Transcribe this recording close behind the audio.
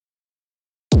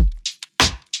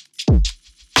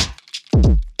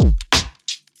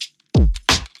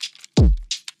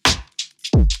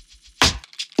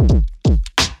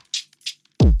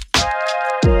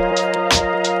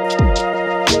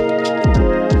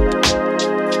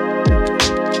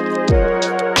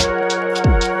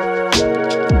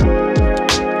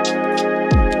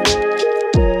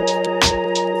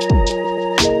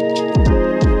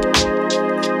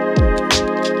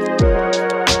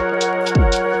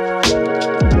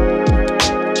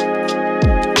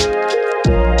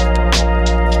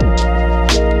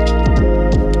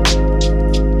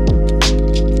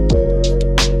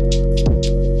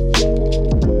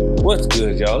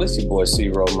y'all. It's your boy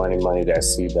C-Row Money.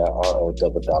 That's C.R.O.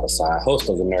 Host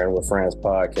of the Nerd with Friends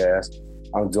podcast.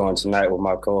 I'm joined tonight with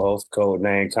my co-host,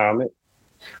 Codename Comet.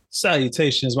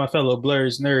 Salutations, my fellow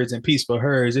blurs, nerds, and peaceful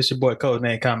herds. It's your boy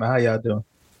Codename Comet. How y'all doing?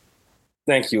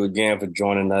 Thank you again for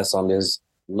joining us on this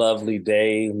lovely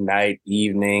day, night,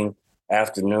 evening,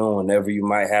 afternoon, whenever you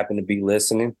might happen to be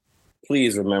listening.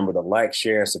 Please remember to like,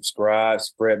 share, and subscribe.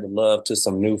 Spread the love to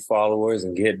some new followers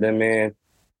and get them in.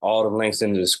 All the links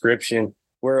in the description.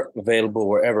 We're available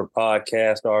wherever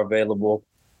podcasts are available.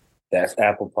 That's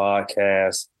Apple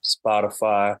Podcasts,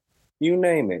 Spotify, you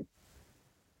name it.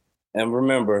 And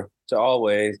remember to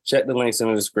always check the links in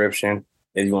the description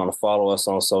if you want to follow us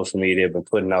on social media. Been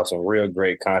putting out some real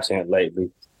great content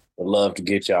lately. Would love to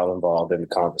get y'all involved in the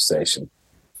conversation.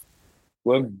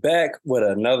 We're back with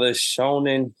another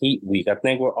Shonen Heat Week. I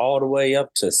think we're all the way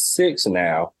up to 6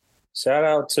 now. Shout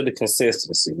out to the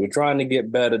consistency. We're trying to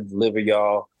get better, deliver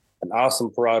y'all an awesome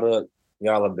product.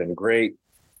 Y'all have been great.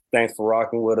 Thanks for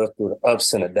rocking with us through the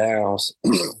ups and the downs.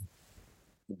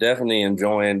 Definitely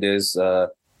enjoying this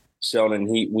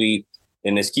Shonen Heat Week,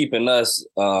 and it's keeping us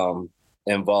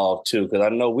involved too, because I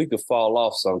know we could fall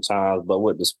off sometimes, but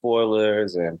with the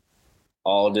spoilers and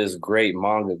all this great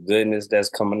manga goodness that's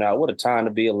coming out, what a time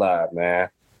to be alive, man.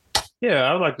 Yeah,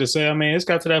 I would like to say, I mean, it's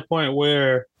got to that point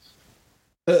where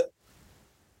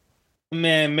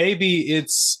man, maybe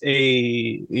it's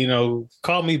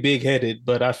call me big-headed,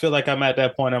 but I feel like I'm at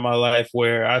that point in my life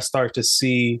where I start to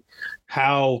see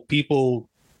how people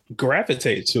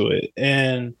gravitate to it.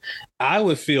 And I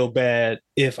would feel bad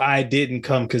if I didn't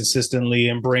come consistently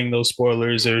and bring those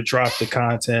spoilers or drop the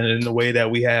content in the way that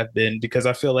we have been, because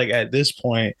I feel like at this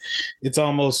point, it's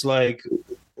almost like,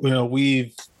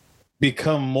 we've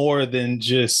become more than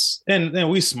just, and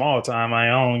we small time. I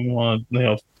don't even want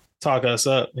to, talk us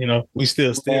up, we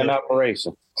still in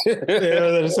operation. Yeah,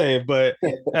 what I'm saying. But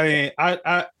I mean,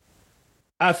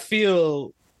 I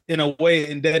feel in a way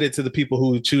indebted to the people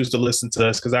who choose to listen to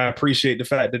us, because I appreciate the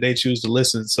fact that they choose to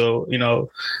listen. So,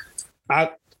 I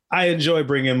enjoy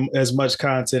bringing as much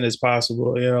content as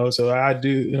possible, so I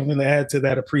do. I'm going to add to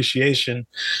that appreciation,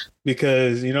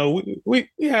 because, we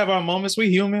have our moments.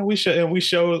 We human. We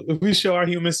show our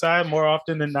human side more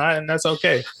often than not, and that's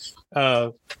okay.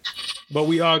 But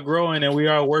we are growing and we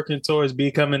are working towards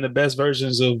becoming the best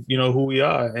versions of, who we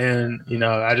are. And,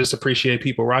 I just appreciate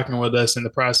people rocking with us in the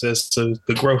process of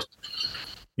the growth.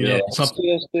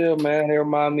 Still, man, it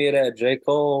remind me of that J.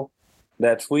 Cole,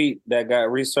 that tweet that got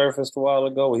resurfaced a while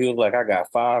ago. He was like, I got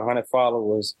 500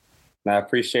 followers and I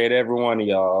appreciate every one of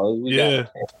y'all. We got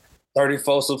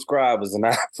 34 subscribers and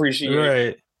I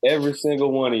appreciate every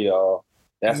single one of y'all.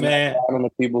 That's not counting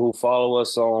the people who follow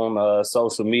us on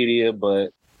social media,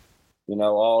 but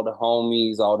all the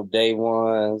homies, all the day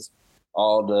ones,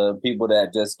 all the people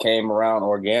that just came around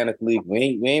organically.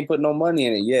 We ain't put no money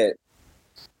in it yet.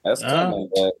 That's coming,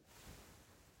 but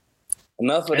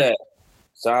enough of that.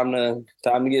 Time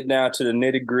to get down to the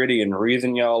nitty gritty and the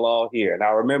reason y'all all here.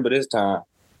 Now remember this time,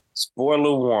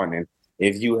 spoiler warning.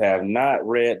 If you have not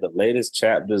read the latest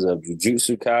chapters of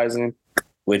Jujutsu Kaisen,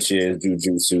 which is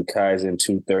Jujutsu Kaisen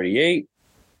 238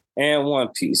 and One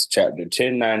Piece chapter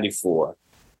 1094.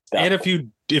 And if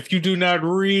you do not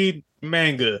read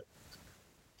manga,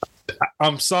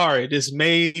 I'm sorry, this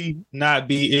may not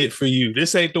be it for you.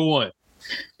 This ain't the one,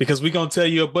 because we're going to tell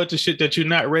you a bunch of shit that you're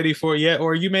not ready for yet,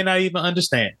 or you may not even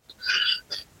understand.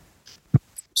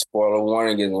 Spoiler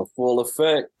warning is in full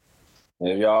effect.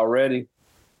 If y'all ready,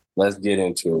 let's get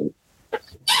into it.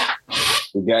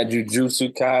 We got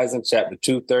Jujutsu Kaisen chapter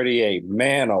 238.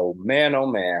 Man, oh man, oh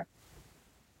man.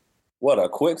 What a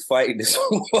quick fight this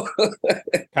was.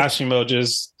 Kashimo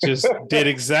just did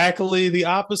exactly the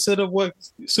opposite of what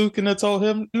Sukuna told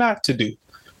him not to do.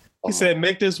 He said,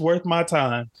 make this worth my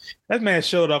time. That man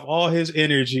showed off all his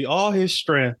energy, all his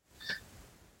strength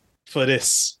for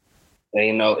this.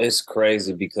 And, it's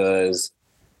crazy because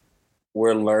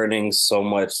we're learning so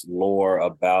much lore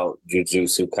about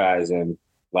Jujutsu Kaisen,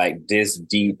 like this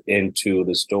deep into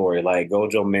the story. Like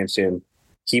Gojo mentioned,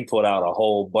 he put out a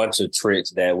whole bunch of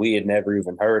tricks that we had never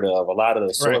even heard of. A lot of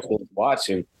the sources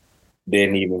watching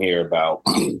didn't even hear about.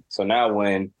 So now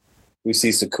when we see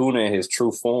Sukuna in his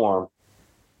true form,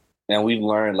 and we've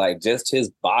learned like just his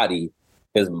body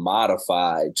is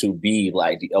modified to be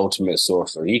like the ultimate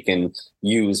sorcerer. He can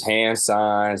use hand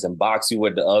signs and box you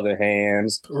with the other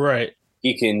hands. Right.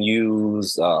 He can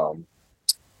use the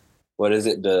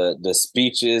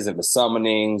speeches and the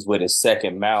summonings with his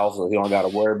second mouth, so he don't got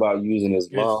to worry about using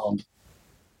his lung.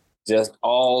 Just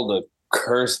all the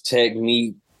curse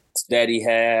techniques that he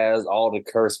has, all the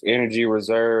curse energy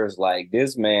reserves. Like,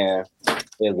 this man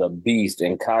is a beast,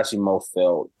 and Kashimo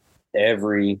felt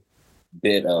every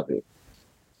bit of it.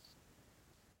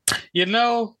 You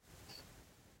know,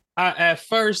 at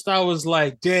first I was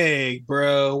like, dang,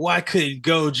 bro, why couldn't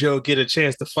Gojo get a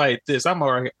chance to fight this? I'm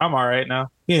all right. I'm all right now.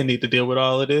 He didn't need to deal with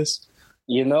all of this.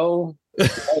 You know,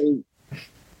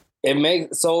 it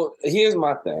makes so here's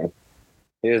my thing.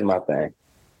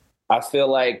 I feel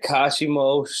like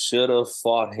Kashimo should have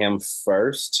fought him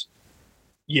first.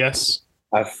 Yes.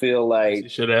 I feel like he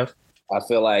should have. I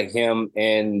feel like him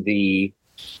and the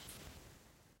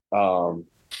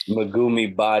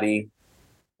Megumi body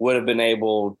would have been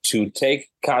able to take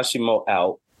Kashimo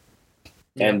out.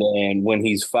 Yeah. And then when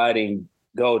he's fighting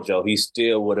Gojo, he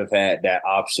still would have had that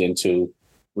option to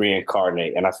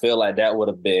reincarnate. And I feel like that would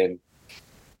have been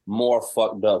more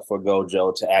fucked up for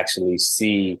Gojo to actually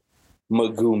see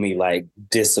Megumi like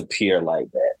disappear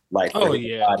like that. Like for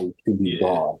his body to be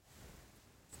gone.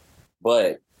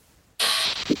 But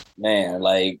man,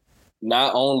 like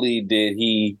not only did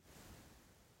he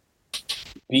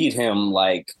beat him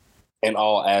like in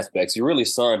all aspects, he really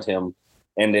sunned him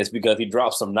in this because he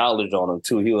dropped some knowledge on him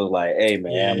too. He was like, "Hey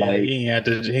man, like he had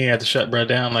to shut bro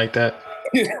down like that."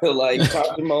 Like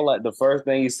Kashimo, like the first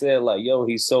thing he said, like, "Yo,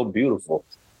 he's so beautiful."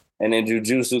 And in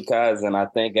Jujutsu Kaisen, I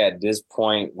think at this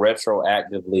point,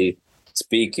 retroactively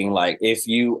speaking, like if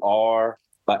you are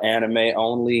an anime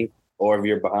only or if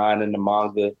you're behind in the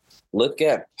manga, look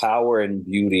at power and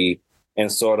beauty in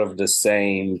sort of the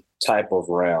same type of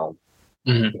realm.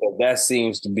 Mm-hmm. Because that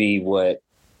seems to be what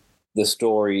the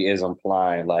story is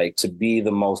implying. Like to be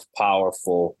the most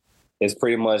powerful is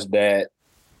pretty much that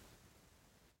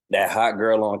hot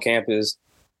girl on campus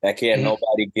that can't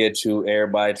nobody get to,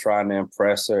 everybody trying to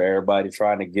impress her, everybody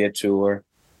trying to get to her.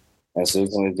 And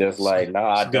Susan is just like,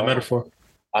 nah, good metaphor.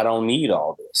 I don't need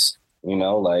all this. You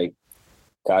know, like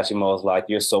Kashimo's like,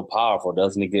 you're so powerful.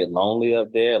 Doesn't it get lonely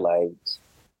up there? Like,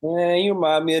 man, you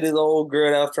remind me of this old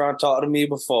girl that was trying to talk to me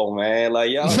before, man.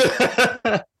 Like, y'all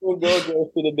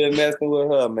Gojo should have been messing with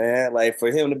her, man. Like,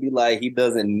 for him to be like, he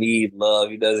doesn't need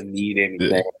love. He doesn't need anything.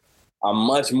 Yeah. I'm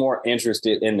much more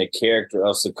interested in the character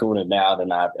of Sukuna now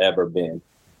than I've ever been.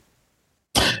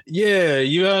 Yeah,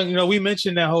 you know, we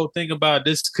mentioned that whole thing about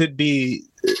this could be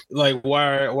like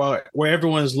where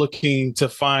everyone's looking to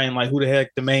find like who the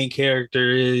heck the main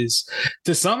character is.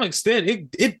 To some extent,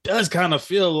 it does kind of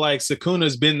feel like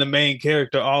Sukuna's been the main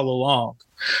character all along.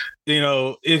 You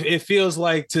know, it feels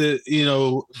like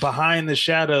behind the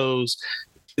shadows,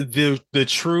 the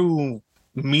true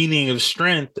meaning of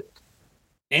strength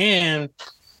and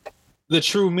the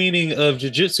true meaning of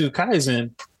Jujutsu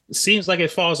Kaisen seems like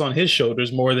it falls on his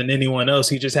shoulders more than anyone else.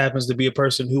 He just happens to be a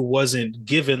person who wasn't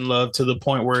given love to the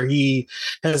point where he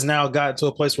has now gotten to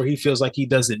a place where he feels like he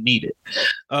doesn't need it.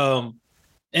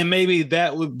 And maybe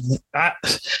that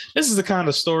this is the kind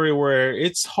of story where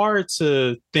it's hard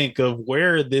to think of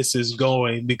where this is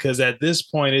going, because at this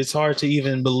point it's hard to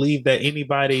even believe that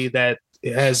anybody that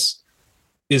is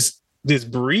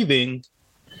breathing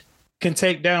can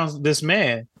take down this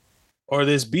man or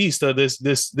this beast or this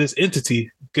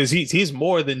entity, because he's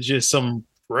more than just some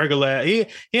regular. He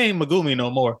ain't Megumi no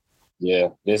more. Yeah,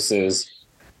 this is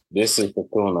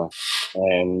Sukuna,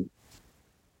 and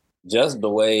just the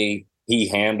way he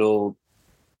handled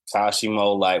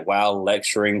Kashimo, like while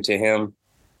lecturing to him,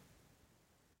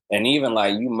 and even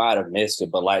like you might have missed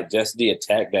it, but like just the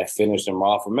attack that finished him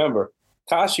off. Remember,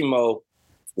 Kashimo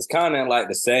is kind of like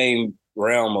the same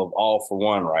realm of All for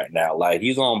One right now. Like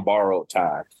he's on borrowed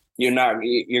time. You're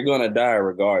gonna die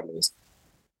regardless.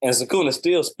 And Sukuna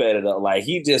still sped it up. Like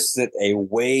he just sent a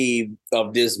wave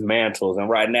of dismantles, and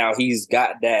right now he's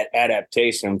got that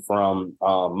adaptation from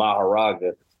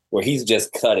Maharaga where he's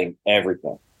just cutting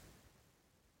everything.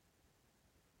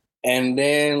 And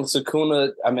then then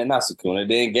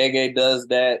Gege does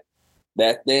that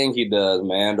thing he does,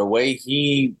 man. The way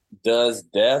he does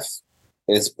death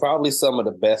is probably some of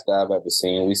the best I've ever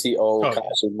seen. We see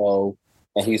Kashimo,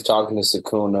 and he's talking to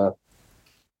Sukuna.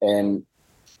 And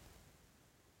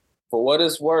for what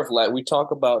it's worth, like we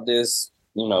talk about this,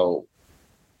 you know,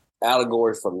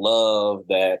 allegory for love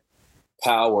that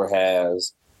power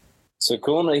has.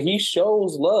 Sukuna, he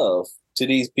shows love to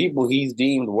these people he's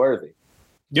deemed worthy.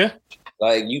 Yeah.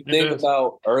 Like you think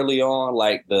about early on,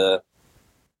 like that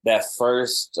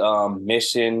first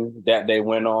mission that they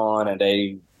went on, and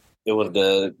it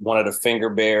was one of the finger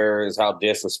bearers, how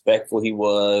disrespectful he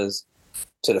was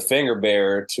to the finger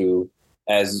bearer, to,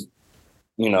 as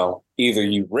you know, either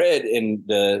you read in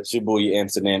the Shibuya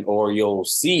incident or you'll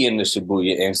see in the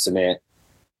Shibuya incident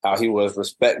how he was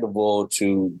respectable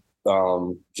to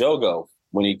Jogo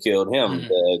when he killed him,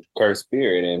 the cursed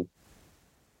spirit. And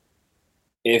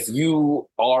if you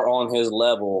are on his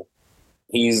level,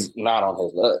 he's not on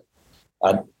his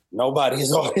level.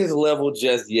 Nobody's on his level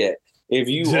just yet. If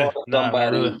you are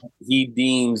somebody really. he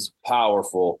deems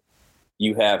powerful,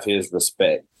 you have his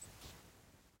respect.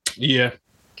 Yeah.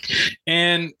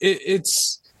 And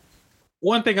it's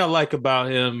one thing I like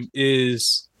about him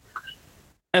is,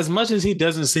 as much as he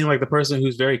doesn't seem like the person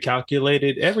who's very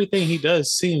calculated, everything he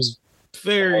does seems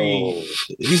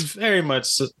he's very much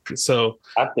so.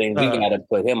 I think we got to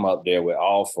put him up there with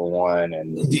All For One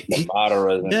and the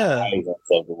Madara's and the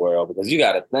Kaisens of the world, because you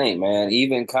got to think, man,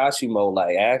 even Kashimo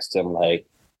like asked him, like,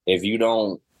 if you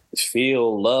don't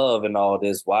feel love and all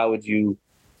this, why would you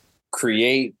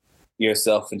create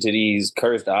yourself into these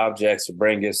cursed objects to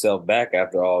bring yourself back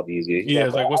after all these years? Yeah,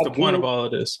 it's like, what's the point of all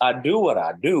of this? I do what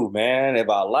I do, man. If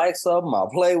I like something, I'll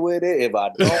play with it. If I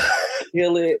don't, I'll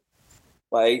kill it.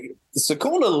 Like,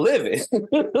 Sukuna living.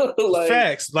 Like,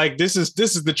 facts. Like, this is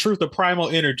the truth of primal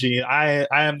energy. I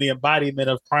am the embodiment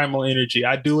of primal energy.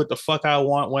 I do what the fuck I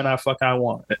want when I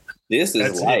want. This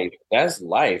is life. That's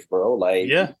life, bro. Like,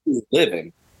 yeah,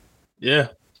 living. Yeah.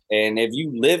 And if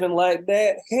you living like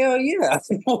that, hell yeah,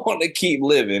 I want to keep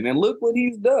living. And look what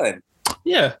he's done.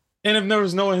 Yeah. And if there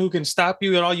was no one who can stop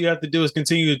you, and all you have to do is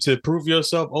continue to prove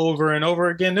yourself over and over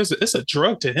again, it's a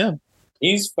drug to him.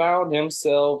 He's found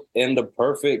himself in the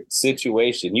perfect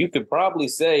situation. You could probably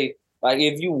say, like,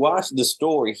 if you watch the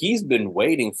story, he's been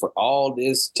waiting for all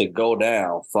this to go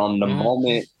down from the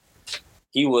moment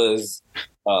he was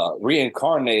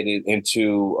reincarnated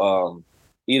into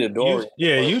Itadori.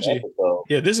 Yuji.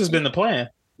 Yeah, this has been the plan.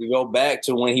 You go back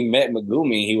to when he met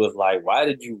Megumi, he was like, why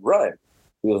did you run?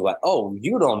 He was like, oh,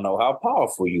 you don't know how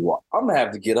powerful you are. I'm going to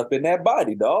have to get up in that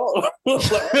body, dog. I'm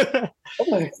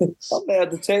going to have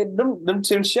to take them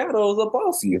 10 shadows up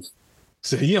off you.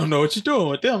 So you don't know what you're doing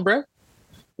with them, bro.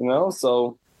 You know,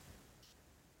 so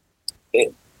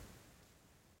it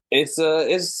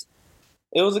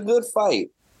was a good fight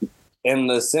in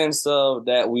the sense of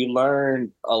that we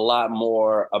learned a lot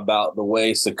more about the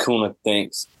way Sukuna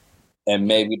thinks. And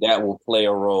maybe that will play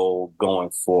a role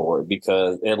going forward,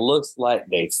 because it looks like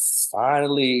they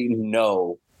finally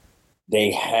know they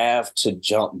have to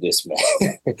jump this man.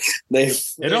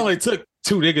 It only took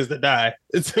 2 niggas to die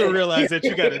to realize that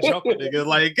you got to jump a nigga.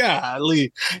 Like,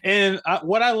 golly. And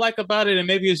what I like about it, and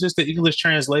maybe it's just the English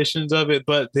translations of it,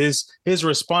 but his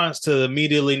response to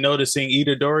immediately noticing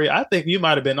Itadori, I think you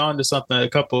might have been on to something a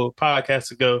couple of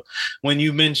podcasts ago when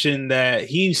you mentioned that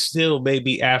he's still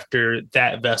maybe after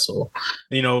that vessel.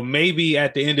 You know, maybe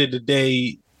at the end of the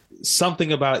day,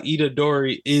 something about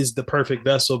Itadori is the perfect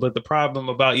vessel, but the problem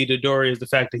about Itadori is the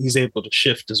fact that he's able to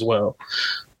shift as well.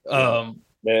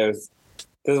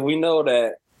 Because we know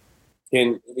that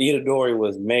Itadori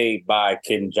was made by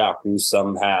Kenjaku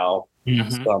somehow,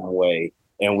 some way.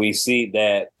 And we see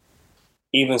that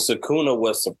even Sukuna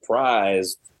was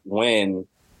surprised when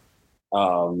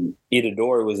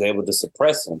Itadori was able to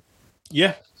suppress him.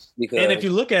 Yeah. And if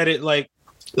you look at it, like,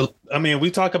 I mean,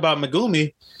 we talk about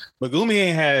Megumi.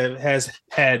 Megumi has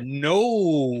had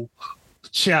no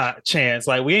chance.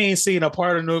 Like, we ain't seen a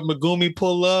part of Megumi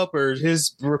pull up or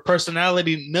his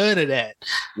personality, none of that.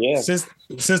 Yeah. Since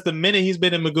the minute he's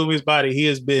been in Megumi's body, he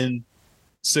has been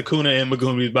Sukuna in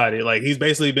Megumi's body. Like, he's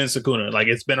basically been Sukuna. Like,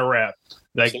 it's been a wrap.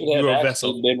 Like, you're a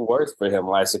vessel. It's been worse for him.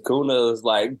 Like, Sukuna is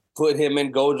like put him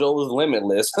in Gojo's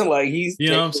Limitless. Like, he's,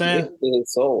 you know what I'm saying?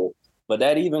 His soul. But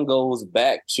that even goes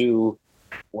back to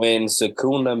when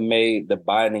Sukuna made the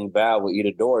binding vow with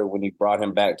Itadori when he brought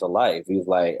him back to life. He's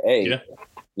like, hey,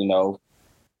 you know,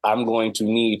 I'm going to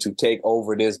need to take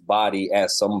over this body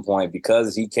at some point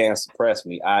because he can't suppress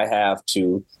me. I have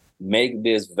to make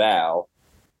this vow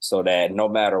so that no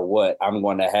matter what, I'm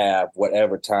going to have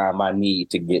whatever time I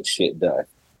need to get shit done.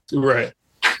 Right.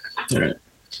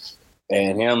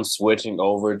 And him switching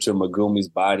over to Megumi's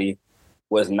body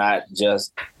was not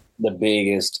just the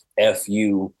biggest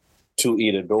FU to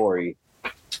Itadori,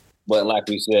 but like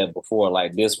we said before,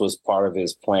 like, this was part of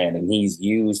his plan, and he's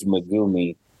used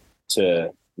Megumi to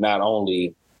not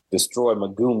only destroy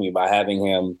Megumi by having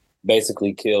him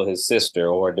basically kill his sister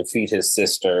or defeat his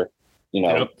sister, you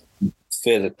know,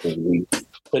 physically. We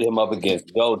put him up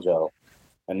against Gojo,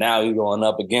 and now he's going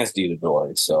up against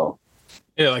Itadori. So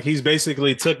yeah, like, he's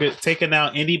basically taken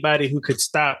out anybody who could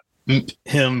stop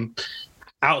him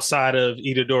outside of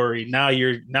Itadori. Now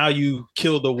you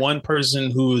kill the one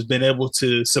person who has been able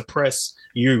to suppress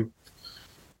you.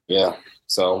 Yeah.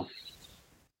 So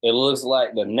it looks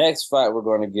like the next fight we're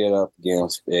going to get up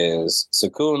against is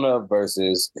Sukuna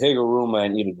versus Higuruma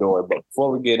and Itadori. But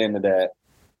before we get into that,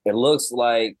 it looks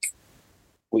like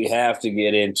we have to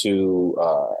get into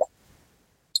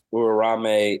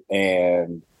Urarame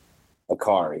and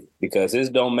Akari because his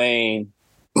domain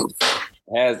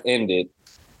has ended,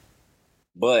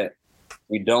 but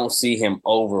we don't see him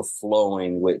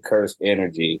overflowing with cursed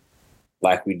energy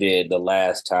like we did the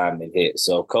last time it hit.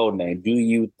 So, Codename, do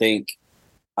you think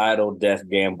Idle Death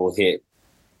Gamble hit?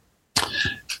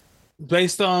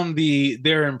 Based on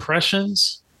their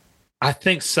impressions, I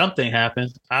think something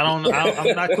happened. I'm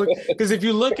not quick because if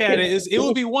you look at it, it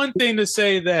would be one thing to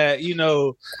say that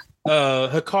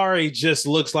Hikari just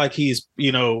looks like he's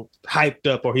hyped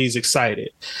up or he's excited.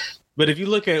 But if you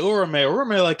look at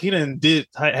Urame like he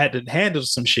had to handle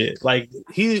some shit. Like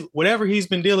whatever he's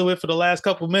been dealing with for the last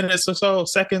couple minutes or so,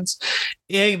 seconds,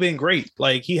 it ain't been great.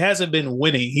 Like he hasn't been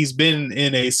winning. He's been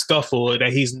in a scuffle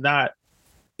that he's not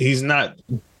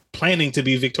planning to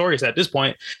be victorious at this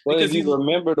point. Well, if you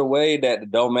remember the way that the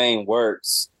domain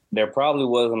works, there probably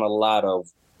wasn't a lot of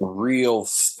real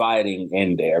fighting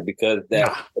in there because that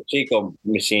Pachinko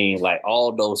machine, like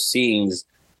all those scenes,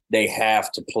 they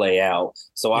have to play out.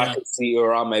 So I could see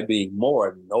Urame being more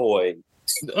annoyed.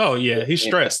 Oh yeah, he's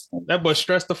stressed. That boy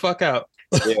stressed the fuck out.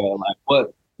 Yeah, like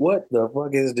what the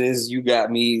fuck is this? You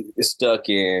got me stuck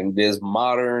in these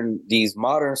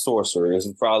modern sorcerers.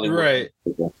 Is probably right.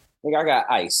 I think I got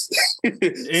ice.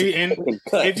 And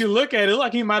if you look at it,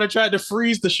 like he might have tried to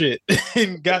freeze the shit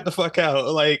and got the fuck out.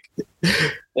 Like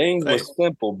things were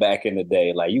simple back in the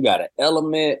day. Like you got an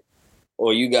element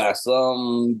or you got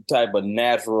some type of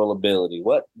natural ability.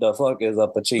 What the fuck is a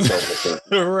Pachinko?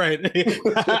 Right.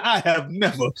 I have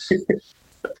never.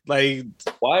 Like,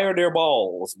 why are there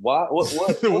balls? Why? What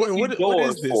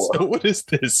is this? What is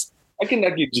this? I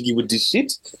cannot get jiggy with this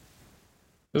shit.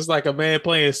 It's like a man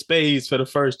playing spades for the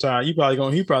first time. He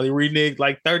probably reneged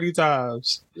like 30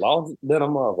 times. Lost than a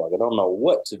motherfucker. I don't know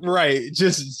what to do. Right.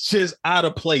 Just out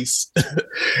of place.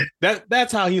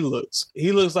 That's how he looks.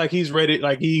 He looks like he's ready,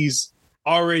 like he's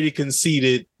already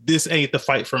conceded this ain't the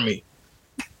fight for me.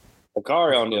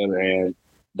 Akari, on the other hand,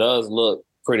 does look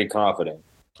pretty confident.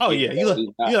 Oh yeah.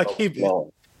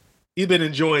 He's been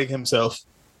enjoying himself.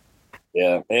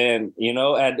 Yeah, and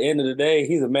at the end of the day,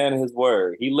 he's a man of his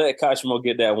word. He let Kashimo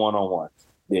get that one-on-one.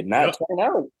 Did not turn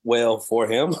out well for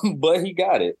him, but he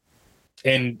got it.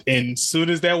 And soon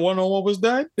as that one-on-one was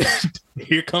done,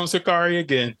 here comes Hikari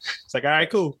again. It's like, all right,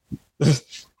 cool.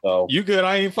 So you good?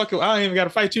 I ain't even got to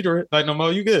fight you like no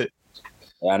more. You good?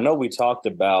 I know we talked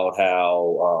about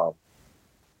how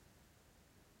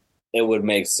it would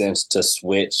make sense to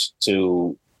switch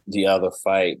to the other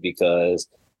fight because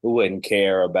we wouldn't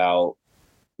care about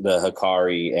the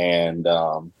Hikari and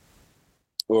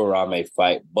Urame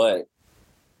fight. But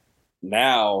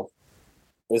now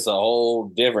it's a whole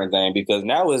different thing because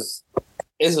now it's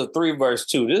a 3 versus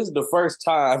 2. This is the first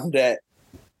time that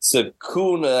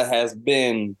Sukuna has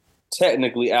been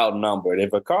technically outnumbered.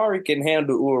 If Hikari can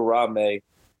handle Urame,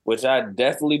 which I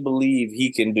definitely believe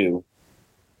he can do,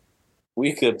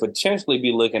 we could potentially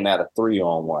be looking at a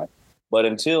 3-on-1. But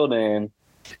until then,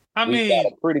 we got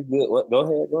a pretty good.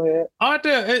 Go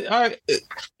ahead.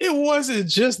 It wasn't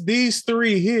just these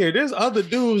 3 here. There's other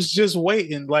dudes just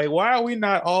waiting. Like, why are we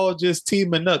not all just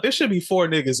teaming up? There should be 4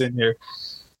 niggas in here.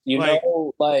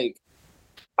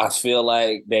 I feel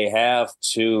like they have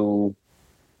to.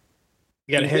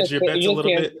 You got to hedge your bets a little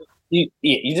bit.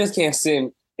 You just can't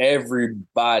send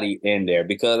everybody in there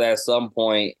because at some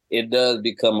point it does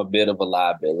become a bit of a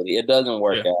liability. It doesn't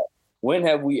work out. When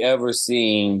have we ever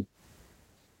seen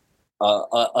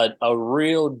a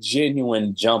real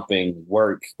genuine jumping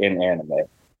work in anime?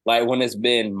 Like when it's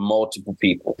been multiple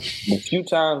people. A few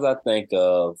times I think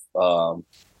of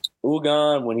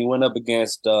Ugan when he went up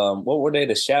against what were they,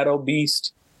 the Shadow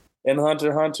Beast in Hunter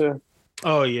x Hunter?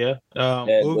 Oh yeah.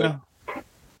 Ugan.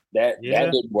 That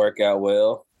didn't work out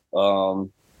well.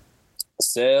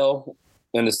 Cell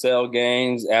in the Cell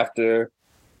games after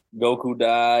Goku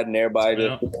died and everybody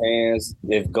just put hands.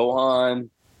 If Gohan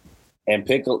and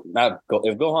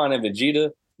Gohan and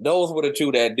Vegeta, those were the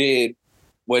 2 that did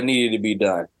what needed to be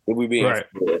done. If we being fair.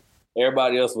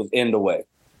 Everybody else was in the way.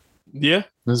 Yeah,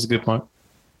 that's a good point.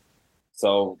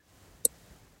 So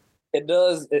it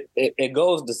goes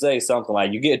to say something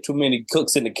like you get too many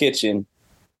cooks in the kitchen.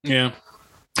 Yeah.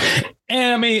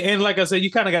 And I mean, and like I said,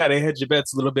 you kind of got to hedge your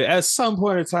bets a little bit. At some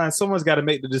point in time, someone's got to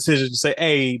make the decision to say,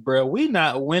 hey, bro, we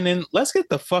not winning. Let's get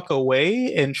the fuck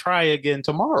away and try again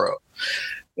tomorrow.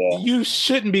 Yeah. You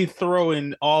shouldn't be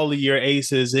throwing all of your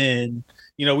aces in.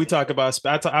 We talk about,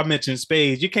 I mentioned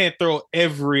spades. You can't throw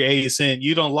every ace in.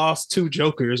 You done lost 2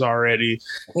 jokers already.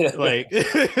 Like,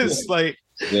 it's like.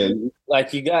 Yeah,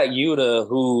 like you got Yuta,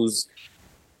 who's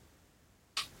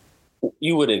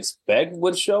you would expect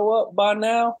would show up by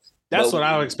now. That's what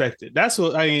I expected. That's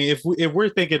what I mean. If we're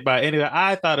thinking about anyway,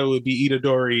 I thought it would be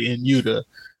Itadori and Yuta.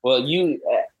 Well,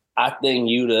 I think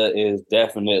Yuta is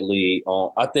definitely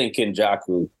on. I think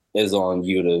Kenjaku is on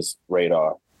Yuta's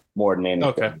radar more than anything.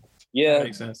 Okay. Yeah, that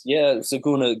makes sense. Yeah,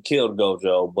 Sukuna killed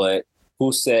Gojo, but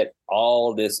who set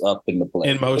all this up in the play?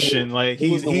 In motion, like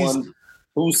he's the one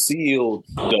who sealed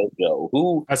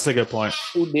Gojo. That's a good point.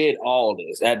 Who did all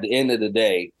this? At the end of the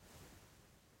day,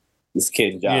 it's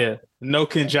Kenjaku. Yeah, no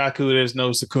Kenjaku, there's no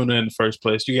Sukuna in the first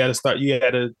place. You got to start. You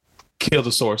got to kill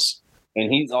the source.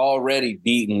 And he's already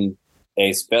beaten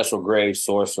a special grade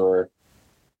sorcerer,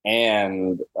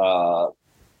 and I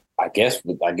guess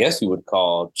you would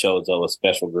call Chozo a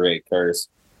special grade curse,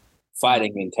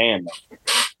 fighting in tandem.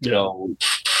 Yeah. So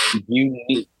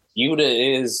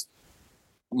Yuta is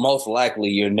most likely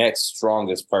your next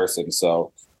strongest person.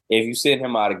 So if you send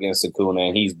him out against Sukuna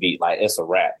and he's beat, like it's a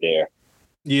wrap there.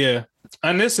 Yeah.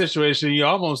 In this situation, you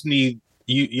almost need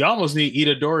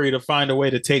Itadori to find a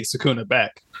way to take Sukuna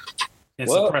back and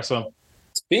suppress him.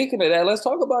 Speaking of that, let's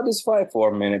talk about this fight for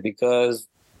a minute, because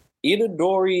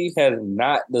Itadori has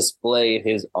not displayed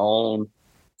his own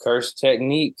curse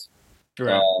technique.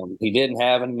 Right. He didn't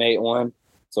have an innate one,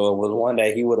 so it was one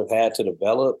that he would have had to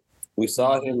develop. We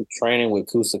saw him training with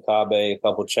Kusakabe a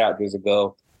couple chapters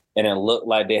ago, and it looked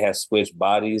like they had switched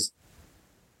bodies.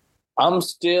 I'm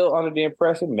still under the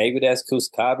impression maybe that's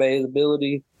Kusakabe's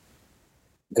ability,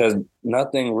 because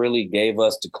nothing really gave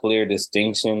us the clear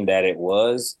distinction that it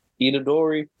was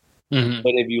Itadori. Mm-hmm.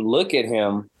 But if you look at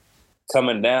him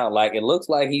coming down, like it looks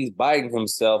like he's biting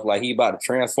himself, like he about to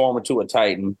transform into a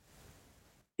Titan.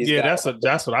 That's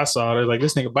what I saw. They're like,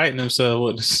 this nigga biting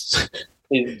himself.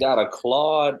 He's got a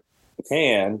clawed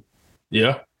hand.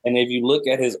 Yeah. And if you look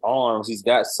at his arms, he's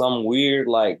got some weird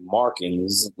like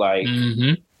markings, like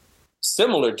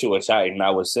similar to a Titan, I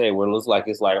would say, where it looks like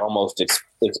it's like almost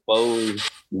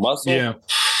exposed muscle.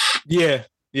 Yeah.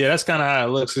 That's kind of how it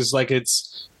looks. It's like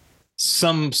it's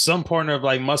some part of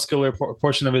like muscular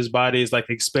portion of his body is like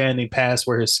expanding past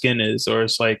where his skin is, or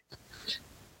it's like,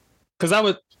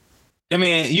 because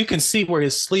you can see where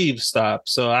his sleeves stop,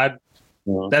 so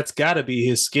that's got to be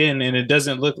his skin, and it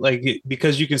doesn't look like it,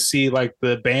 because you can see like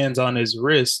the bands on his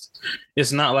wrist.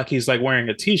 It's not like he's like wearing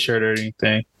a t-shirt or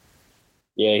anything.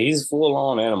 Yeah, he's full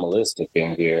on animalistic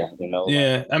in here, you know.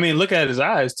 Yeah, look at his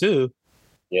eyes too.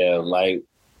 Yeah, like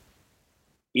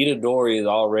Itadori is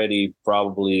already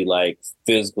probably like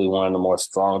physically one of the more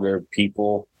stronger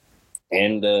people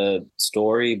in the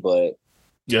story, but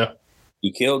yeah,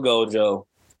 he killed Gojo,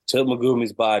 took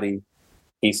Megumi's body.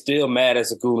 He's still mad at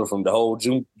Sukuna from the whole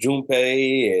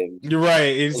Junpei. And you're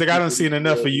right. He's like, I don't see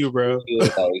enough of you, bro. He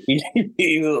was like,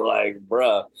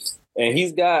 bruh. And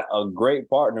he's got a great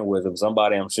partner with him,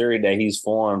 somebody I'm sure that he's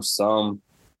formed some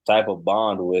type of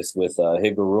bond with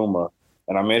Higuruma.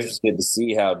 And I'm interested to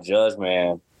see how Judge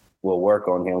Man will work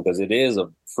on him, because it is a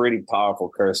pretty powerful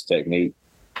curse technique.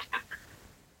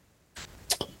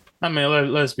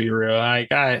 Let's be real.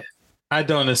 Like I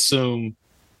can't assume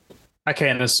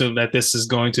that this is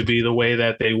going to be the way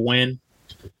that they win.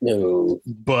 No.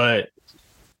 But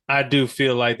I do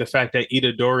feel like the fact that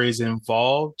Itadori is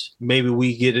involved, maybe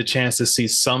we get a chance to see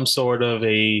some sort of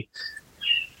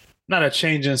not a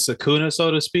change in Sukuna,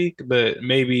 so to speak, but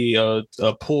maybe a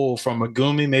pull from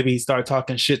Megumi. Maybe he start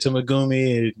talking shit to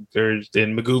Megumi,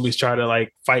 and Megumi's try to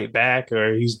like fight back,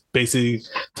 or he's basically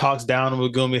talks down to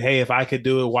Megumi. Hey, if I could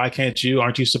do it, why can't you?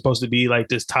 Aren't you supposed to be like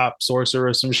this top sorcerer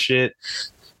or some shit?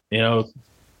 You know,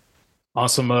 on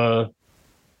some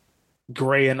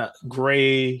Gray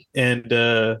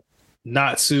and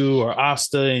Natsu or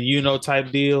Asta and Yuno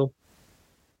type deal.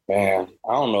 Man,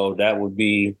 I don't know if that would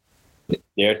be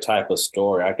their type of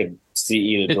story. I could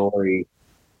see Itadori.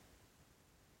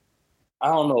 I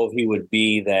don't know if he would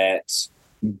be that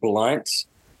blunt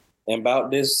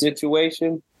about this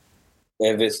situation.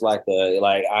 If it's like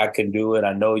I can do it,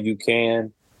 I know you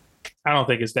can. I don't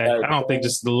think it's that. I don't think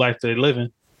this is the life they're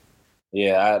living.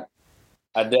 Yeah,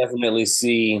 I definitely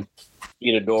see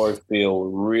Itadori feel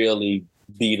really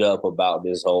beat up about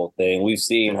this whole thing. We've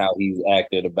seen how he's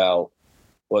acted about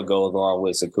what goes on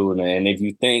with Sukuna. And if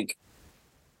you think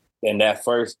in that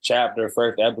first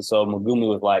episode, Megumi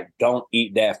was like, don't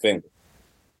eat that finger.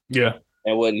 Yeah.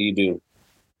 And what did he do?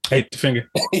 Ate the finger.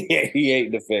 Yeah, he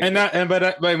ate the finger.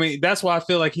 But that's why I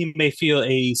feel like he may feel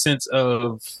a sense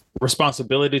of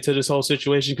responsibility to this whole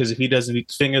situation, because if he doesn't eat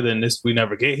the finger, then we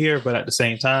never get here. But at the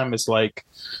same time, it's like,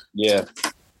 yeah,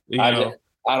 I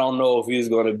don't know if he's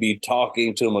going to be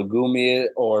talking to Megumi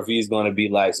or if he's going to be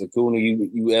like, Sukuna,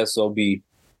 you SOB.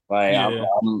 Like, yeah.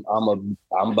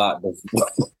 I'm about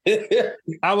to.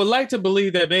 I would like to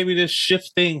believe that maybe this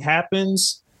shift thing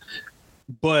happens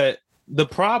But the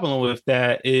problem with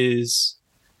that is,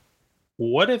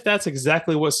 what if that's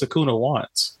exactly what Sukuna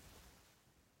wants?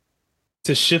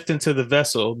 To shift into the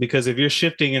vessel, because if you're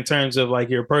shifting in terms of like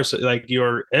your person, like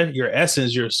your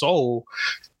essence, your soul,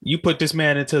 you put this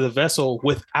man into the vessel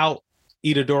without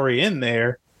Itadori in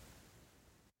there.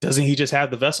 Doesn't he just have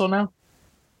the vessel now?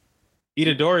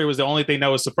 Itadori was the only thing that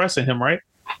was suppressing him, right?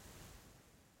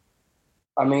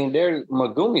 I mean, there's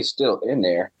Megumi's still in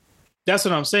there. That's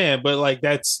what I'm saying. But like,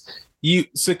 that's you.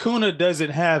 Sukuna doesn't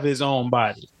have his own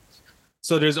body.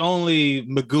 So there's only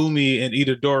Megumi and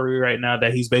Itadori right now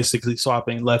that he's basically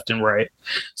swapping left and right.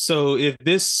 So if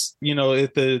this,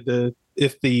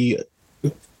 if the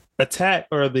attack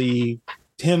or the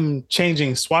him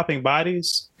changing, swapping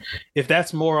bodies, if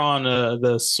that's more on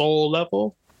the soul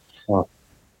level,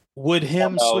 would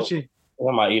him switching?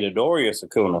 What am I, Itadori or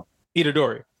Sukuna?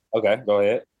 Itadori. Okay, go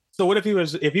ahead. So what if he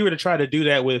were to try to do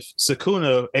that with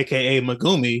Sukuna, aka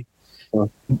Megumi?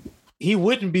 He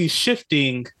wouldn't be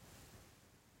shifting.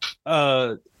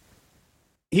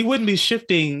 He wouldn't be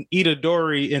shifting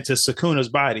Itadori into Sukuna's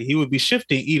body. He would be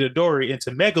shifting Itadori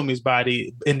into Megumi's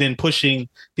body and then pushing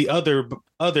the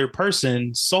other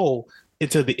person's soul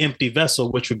into the empty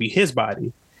vessel, which would be his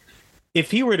body.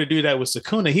 If he were to do that with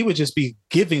Sukuna, he would just be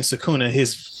giving Sukuna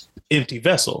his empty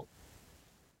vessel.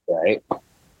 Right.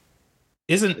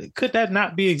 Could that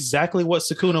not be exactly what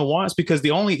Sukuna wants? Because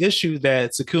the only issue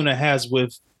that Sukuna has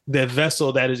with the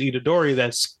vessel that is Itadori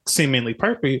that's seemingly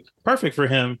perfect for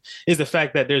him is the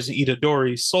fact that there's an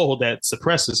Itadori soul that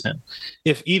suppresses him.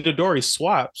 If Itadori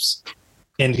swaps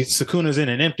and Sukuna's in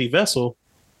an empty vessel,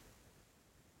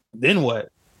 then what?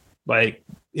 Like,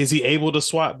 is he able to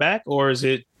swap back, or is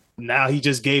it now he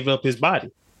just gave up his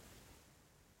body?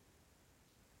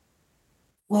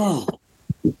 It's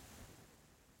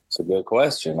a good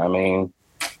question. I mean,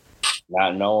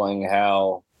 not knowing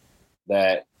how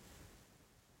that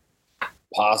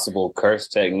possible curse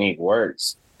technique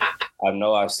works, I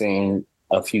know I've seen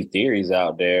a few theories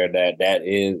out there that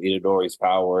is Itadori's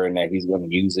power and that he's going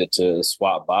to use it to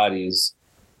swap bodies.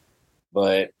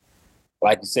 But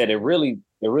like you said, it really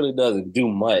doesn't do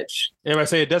much. Everybody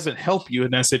say it doesn't help you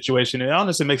in that situation. It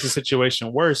honestly makes the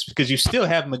situation worse because you still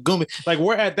have Megumi. Like,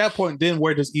 we're at that point, then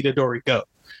where does Itadori go?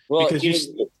 Well, because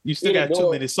you still got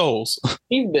too many souls.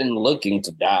 He's been looking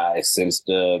to die since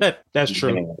that's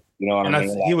true. You know what I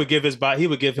mean? He would give his body. He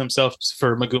would give himself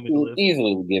for Megumi to live.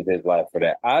 Easily would give his life for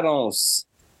that. I don't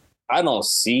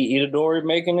see Itadori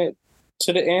making it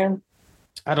to the end.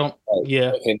 I don't.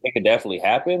 It could definitely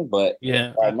happen, but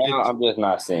right now I'm just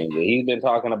not seeing it. He's been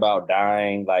talking about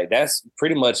dying. Like, that's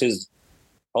pretty much his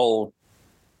whole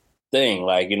thing.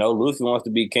 Like, Luffy wants to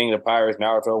be king of the pirates.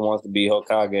 Naruto wants to be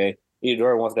Hokage.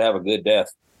 Itadori wants to have a good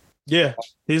death. Yeah,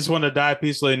 he just wanted to die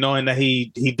peacefully, knowing that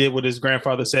he did what his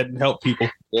grandfather said and helped people.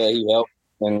 Yeah, he helped.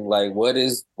 And like, what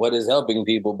is helping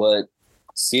people but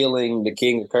sealing the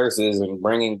king of curses and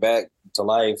bringing back to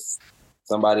life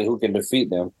somebody who can defeat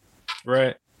them?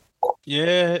 Right.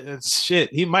 Yeah, it's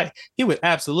shit. He would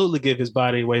absolutely give his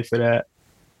body away for that.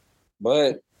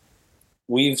 But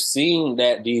we've seen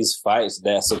that these fights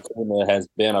that Sukuna has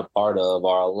been a part of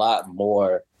are a lot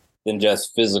more than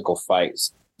just physical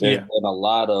fights. There's been a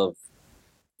lot of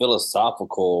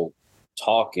philosophical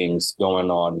talkings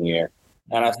going on here.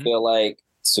 And I feel like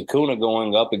Sukuna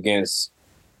going up against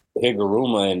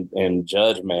Higuruma and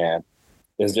Judge Man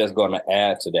is just going to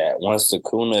add to that. Once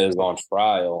Sukuna is on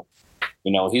trial,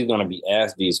 he's going to be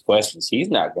asked these questions. He's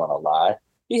not going to lie.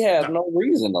 He has no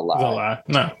reason to lie.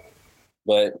 No.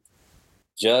 But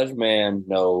Judge Man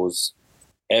knows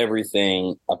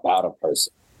everything about a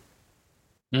person.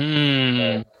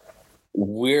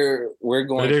 We're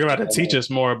going. They're about to teach us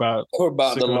more about. We're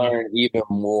about Sukuna. To learn even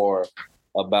more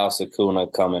about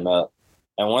Sukuna coming up,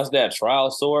 and once that trial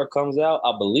sword comes out,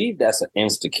 I believe that's an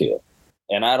insta kill.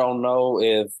 And I don't know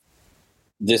if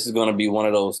this is going to be one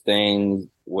of those things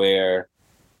where,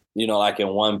 like in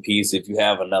One Piece, if you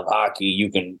have enough haki,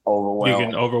 you can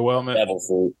overwhelm it. Devil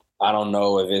Fruit. I don't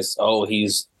know if it's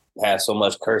he's has so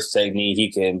much curse technique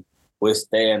he can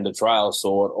withstand the trial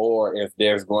sword, or if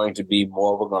there's going to be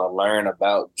more we're going to learn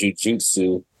about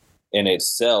Jujutsu in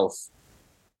itself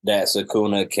that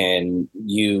Sukuna can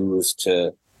use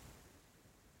to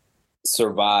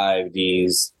survive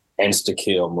these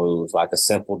insta-kill moves, like a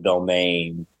simple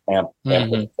domain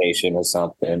amplification or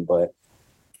something. But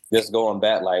just going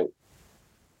back, like,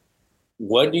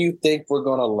 what do you think we're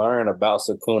going to learn about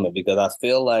Sukuna? Because I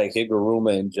feel like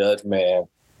Higuruma and Judge Man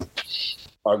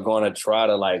are going to try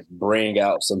to like bring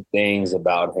out some things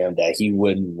about him that he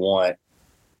wouldn't want,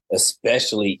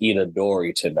 especially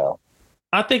Itadori, to know.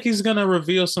 I think he's gonna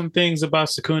reveal some things about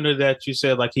Sukuna that you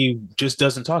said like he just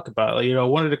doesn't talk about. Like,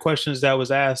 one of the questions that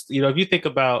was asked, if you think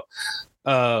about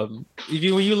when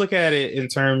you look at it in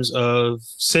terms of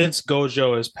since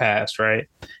Gojo has passed, right,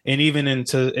 and even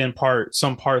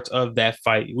some parts of that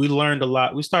fight, we learned a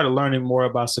lot. We started learning more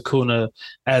about Sukuna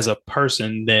as a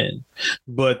person then.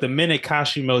 But the minute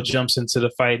Kashimo jumps into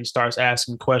the fight and starts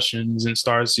asking questions and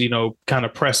starts, kind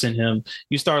of pressing him,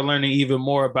 you start learning even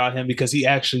more about him because he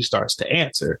actually starts to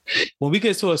answer. When we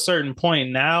get to a certain point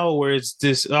now where it's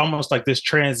this almost like this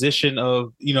transition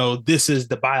of, this is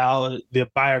the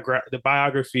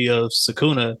biography of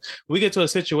Sukuna, we get to a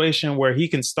situation where he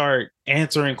can start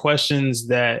answering questions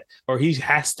or he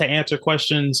has to answer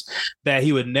questions that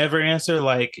he would never answer.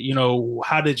 Like,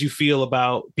 how did you feel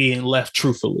about being left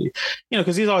truthfully?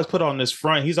 Because he's always put on this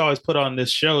front. He's always put on this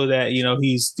show that,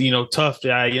 he's, tough.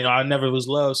 I never was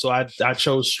loved, so I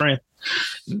chose strength.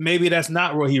 Maybe that's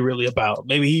not what he really about.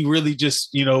 Maybe he really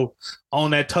just,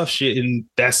 on that tough shit, and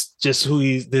that's just who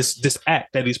he's this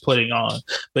act that he's putting on.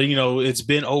 But it's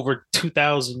been over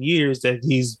 2,000 years that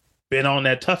he's been on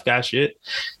that tough guy shit.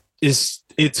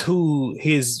 It's who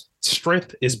his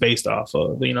strength is based off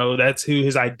of. That's who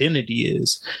his identity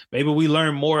is. Maybe we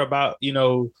learn more about,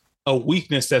 a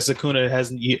weakness that Sukuna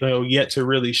hasn't yet to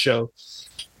really show.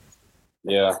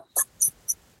 Yeah.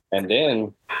 And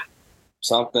then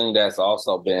something that's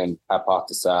also been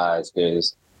hypothesized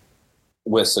is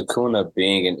with Sukuna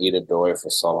being in Itadori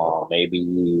for so long, maybe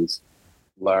he's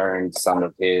learned some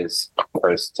of his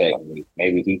first technique.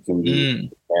 Maybe he can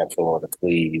be careful or to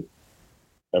please.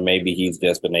 Or maybe he's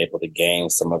just been able to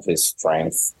gain some of his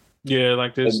strength. Yeah,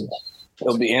 like this.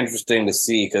 It'll be interesting to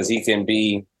see because he can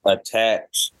be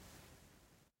attached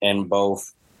in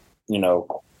both,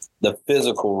 the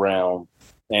physical realm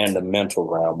and the mental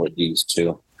realm with these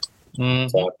two. Mm-hmm.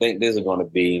 So I think this is going to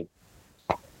be.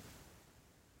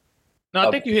 No,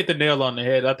 I think you hit the nail on the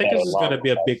head. I think this is going to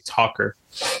be a big talker.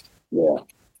 Yeah.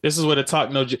 This is what a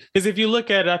talk no because if you look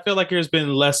at it, I feel like there's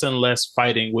been less and less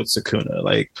fighting with Sukuna.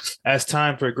 Like as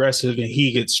time progresses and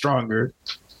he gets stronger,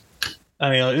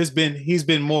 he's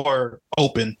been more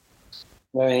open.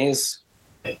 I mean, he's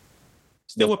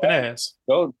still whipping ass.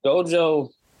 Gojo,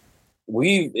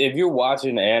 if you're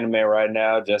watching the anime right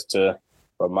now, just to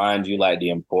remind you like the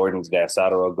importance that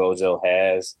Satoru Gojo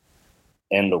has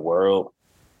in the world.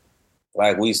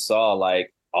 Like we saw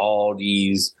like all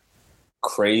these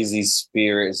crazy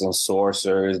spirits and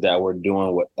sorcerers that were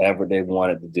doing whatever they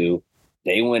wanted to do.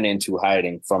 They went into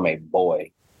hiding from a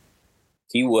boy.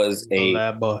 He was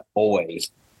a boy.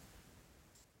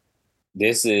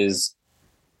 This is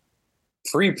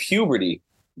pre-puberty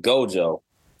Gojo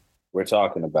we're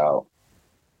talking about.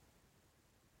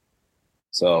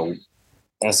 So,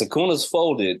 and Sukuna's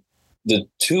folded the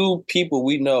two people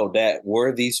we know that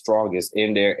were the strongest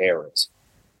in their eras,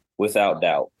 without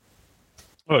doubt.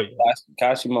 Oh yeah,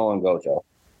 Kashimo and Gojo.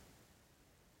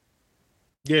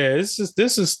 Yeah, this is the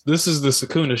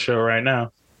Sukuna show right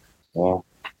now. Well,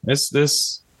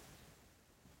 this.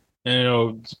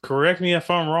 Correct me if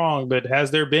I'm wrong, but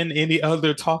has there been any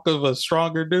other talk of a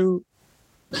stronger dude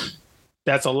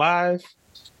that's alive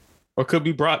or could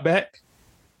be brought back?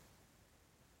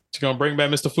 You gonna bring back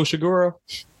Mr. Fushiguro?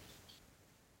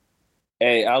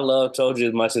 Hey, I love Toji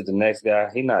as much as the next guy.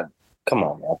 He not. Come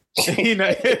on, man. He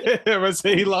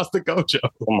lost the Gojo.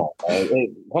 Come on, man.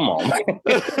 Hey, come on, man.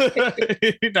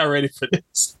 He's not ready for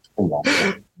this. Come on,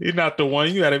 man. He's not the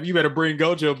one. You better bring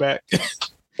Gojo back.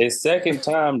 His second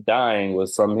time dying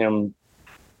was from him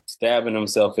stabbing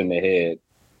himself in the head.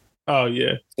 Oh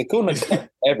yeah, Sukuna cut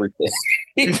everything.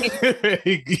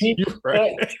 He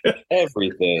right. cut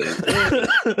everything.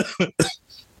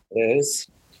 Yes.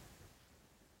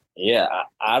 Yeah,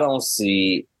 I don't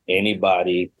see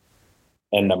anybody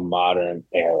in the modern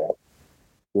era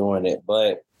doing it,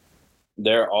 but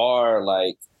there are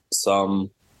like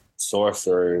some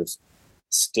sorcerers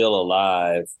still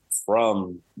alive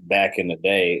from back in the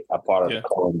day, a part of the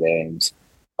Cullen games,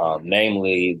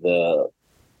 namely the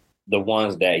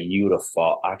ones that Yuta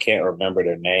fought. I can't remember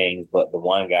their names, but the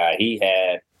one guy, he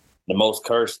had the most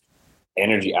cursed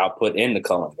energy output in the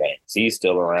Cullen games. He's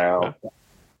still around.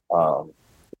 The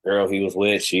girl he was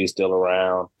with, she's still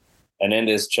around. And in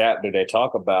this chapter, they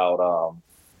talk about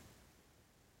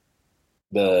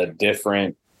the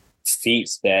different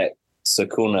feats that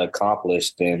Sukuna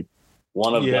accomplished, and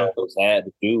one of those had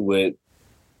to do with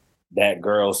that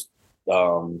girl's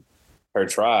her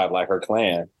tribe, like her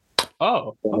clan.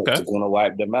 Oh, okay. Sukuna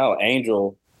wiped them out.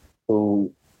 Angel,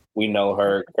 who we know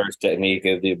her curse technique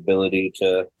is the ability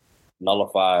to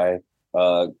nullify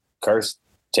curse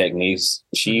techniques.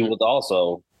 She was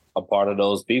also a part of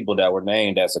those people that were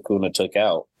named that Sukuna took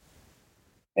out.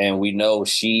 And we know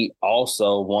she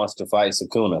also wants to fight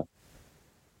Sukuna.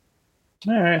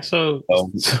 All right, so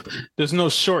there's no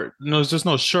short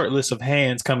list of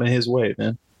hands coming his way,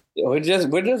 man. We're just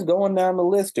going down the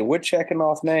list and we're checking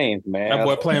off names, man. That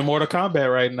boy playing Mortal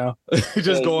Kombat right now,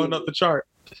 just going up the chart.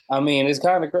 I mean, it's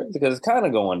kind of crazy because it's kind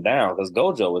of going down because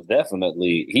Gojo is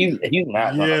definitely he's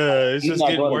not gonna, it's just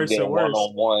getting worse and worse.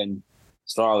 One-on-one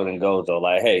stronger than Gojo.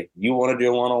 Like, hey, you want to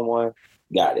do a one-on-one?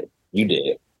 Got it. You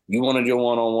did. You want to do a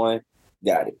one-on-one?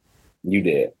 Got it. You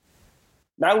did.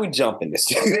 Now we jumping this,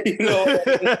 you know,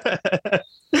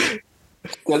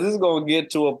 because it's gonna get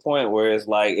to a point where it's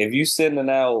like if you sending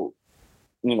out,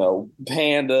 you know,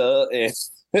 Panda and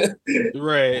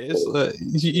right, it's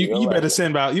you better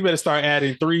send out. You better start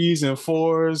adding 3s and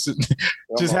 4s.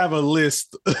 Just have a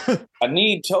list. I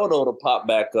need Toto to pop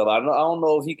back up. I don't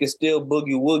know if he can still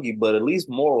boogie woogie, but at least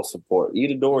moral support.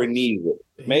 Itadori needs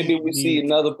it. Maybe we see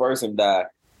another person die.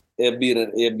 It'd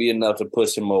be enough to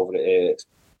push him over the edge.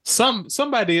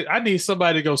 I need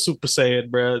somebody to go Super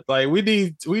Saiyan, bro. Like we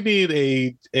need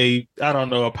a I don't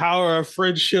know, a power of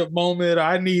friendship moment.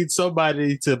 I need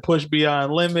somebody to push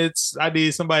beyond limits. I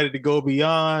need somebody to go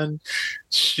beyond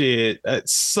shit.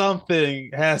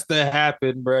 Something has to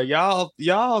happen, bro.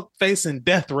 Y'all facing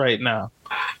death right now.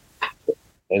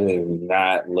 It is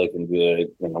not looking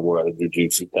good in the world of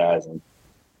Jujutsu Kaisen.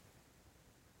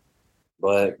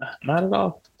 But not at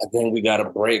all. I think we got a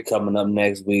break coming up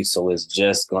next week, so it's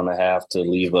just gonna have to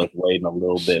leave us waiting a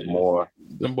little bit more.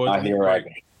 My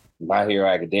Hero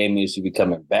Academia should be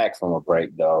coming back from a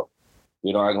break, though.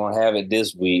 We aren't gonna have it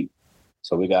this week,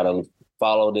 so we gotta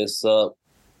follow this up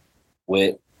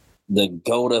with the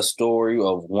Gota story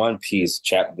of One Piece,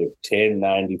 chapter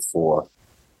 1094.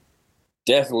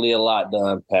 Definitely a lot to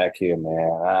unpack here,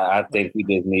 man. I think we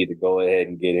just need to go ahead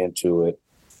and get into it.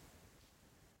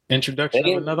 Introduction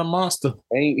of another monster.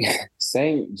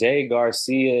 Saint J.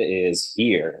 Garcia is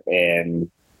here,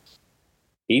 and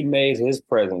he made his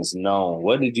presence known.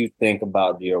 What did you think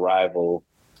about the arrival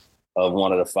of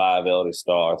one of the 5 Elder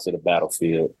Stars to the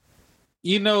battlefield?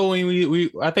 You know, when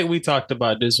I think we talked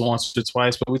about this once or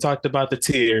twice, but we talked about the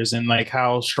tiers and like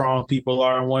how strong people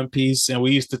are in One Piece, and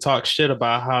we used to talk shit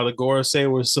about how the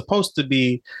Gorosei was supposed to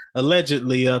be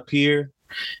allegedly up here.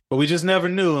 But we just never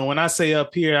knew. And when I say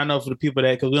up here, I know for the people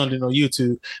that, because we don't do no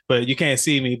YouTube, but you can't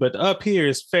see me, but up here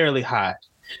is fairly high.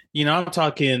 You know, I'm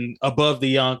talking above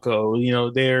the Yonko. You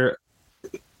know, they're,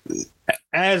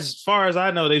 as far as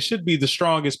I know, they should be the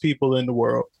strongest people in the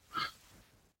world,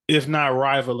 if not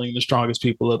rivaling the strongest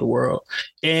people of the world.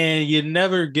 And you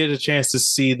never get a chance to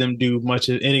see them do much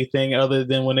of anything other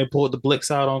than when they pulled the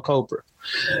Blix out on Cobra.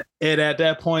 And at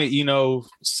that point, you know,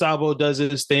 Sabo does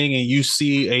his thing and you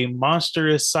see a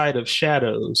monstrous sight of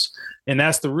shadows. And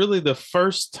that's really the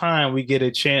first time we get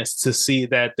a chance to see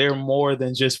that they're more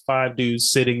than just 5 dudes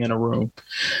sitting in a room.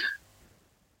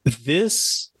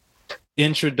 This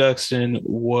introduction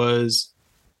was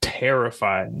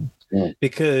terrifying.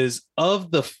 Because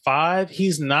of the 5,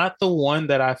 he's not the one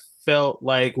that I felt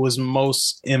like was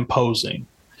most imposing.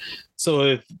 So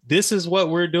if this is what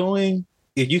we're doing,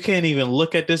 if you can't even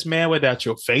look at this man without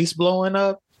your face blowing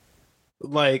up,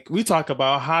 like we talk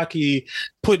about hockey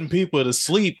putting people to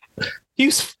sleep,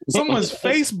 someone's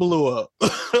face blew up.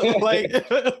 Like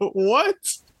what?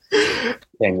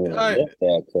 Can't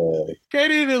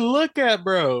even look at,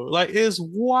 bro. Like it's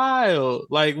wild.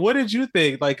 Like what did you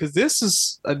think? Like because this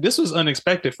was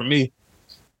unexpected for me.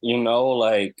 You know,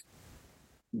 like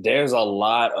there's a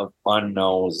lot of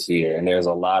unknowns here, and there's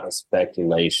a lot of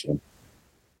speculation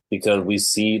because we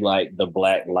see like the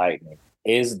Black Lightning.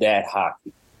 Is that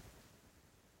hockey?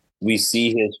 We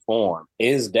see his form.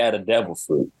 Is that a devil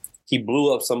fruit? He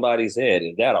blew up somebody's head.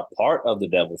 Is that a part of the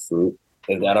devil fruit?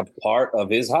 Is that a part of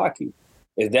his hockey?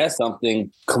 Is that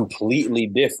something completely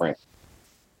different?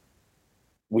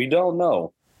 We don't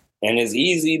know. And it's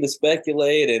easy to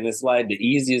speculate, and it's like the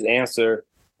easiest answer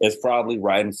is probably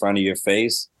right in front of your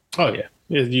face. Oh, yeah.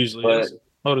 It usually is.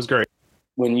 Oh, it's great.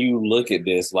 When you look at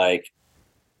this, like,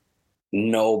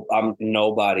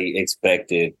 nobody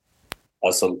expected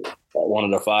one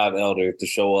of the 5 elders to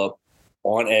show up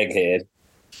on Egghead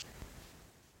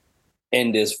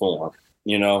in this form,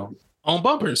 you know? On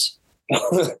bumpers.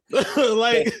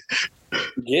 Like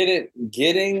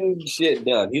getting shit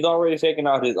done. He's already taken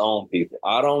out his own people.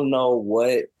 I don't know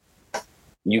what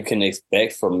you can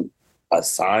expect from a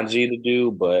Sanji to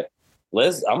do, but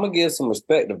I'm gonna give some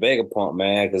respect to Vegapunk,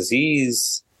 man, because he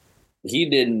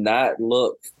did not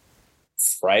look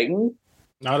frightened.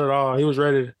 Not at all. He was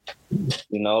ready.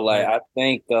 You know, like I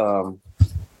think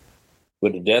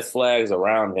with the death flags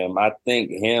around him, I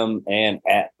think I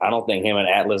don't think him and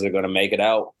Atlas are going to make it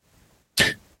out.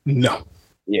 No.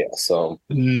 Yeah, so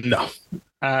no.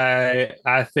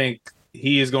 I think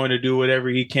he is going to do whatever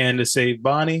he can to save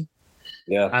Bonnie.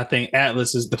 Yeah. I think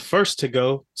Atlas is the first to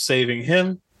go, saving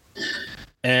him.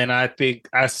 And I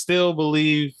still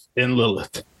believe in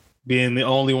Lilith being the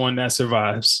only one that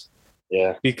survives.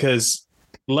 Yeah. Because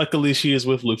luckily she is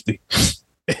with Luffy.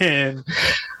 And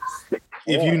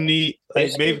if you need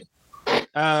maybe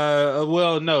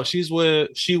no,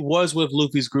 she was with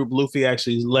Luffy's group. Luffy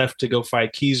actually left to go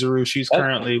fight Kizaru. She's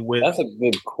currently with. That's a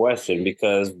good question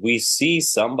because we see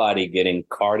somebody getting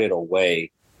carted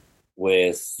away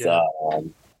with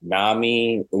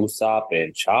Nami, Usopp,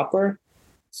 and Chopper.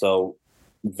 So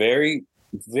very,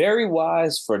 very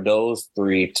wise for those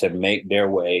three to make their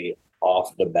way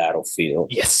off the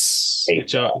battlefield. Yes.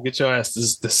 Get your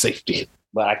asses to safety.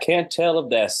 But I can't tell if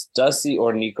that's Stussy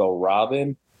or Nico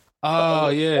Robin. Oh,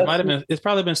 yeah. It might have been. It's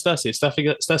probably been Stussy.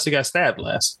 Stussy got stabbed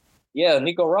last. Yeah,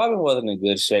 Nico Robin wasn't in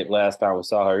good shape last time we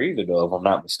saw her either, though, if I'm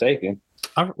not mistaken.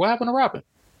 What happened to Robin?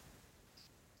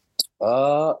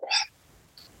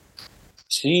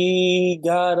 She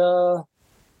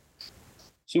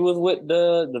was with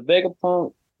the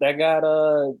Vegapunk that got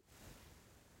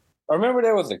I remember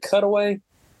there was a cutaway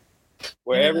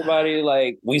where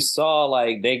everybody we saw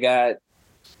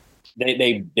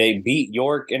they beat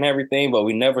York and everything, but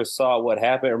we never saw what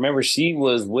happened. Remember, she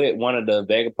was with one of the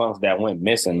Vegapunks that went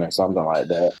missing or something like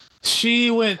that.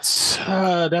 She went.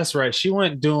 That's right. She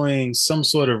went doing some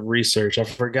sort of research. I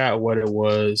forgot what it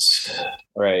was.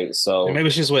 Right. So maybe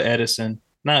she's with Edison.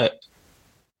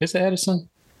 Is it Edison?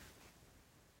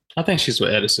 I think she's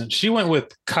with Edison. She went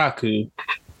with Kaku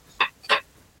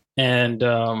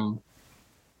and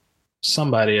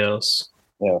somebody else.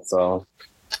 Yeah. So.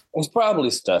 It's probably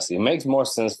Stussy. It makes more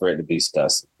sense for it to be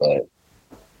Stussy, but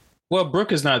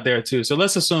Brooke is not there too. So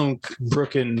let's assume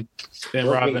Brooke and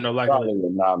Robin are probably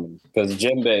with Nami because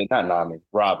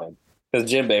Robin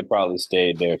because Jinbei probably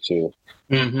stayed there too.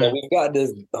 Mm-hmm. So we've got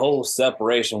this whole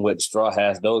separation with Straw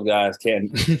Hats. Those guys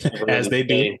can't really as they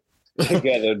do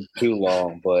together too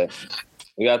long, but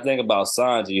we got to think about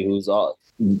Sanji, who's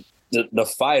the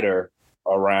fighter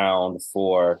around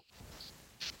for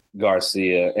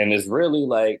Garcia, and it's really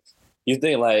you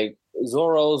think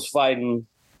Zoro's fighting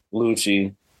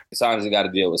Lucci, Sanji's got to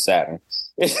deal with Saturn.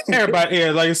 Everybody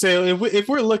here, like I said, if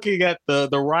we're looking at the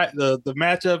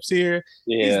matchups here,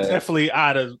 he's definitely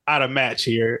out of match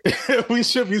here. We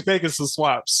should be making some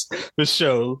swaps for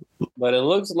sure. But it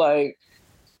looks like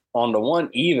on the one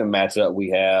even matchup we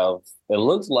have, it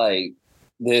looks like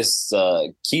this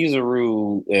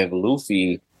Kizaru and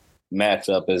Luffy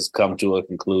matchup has come to a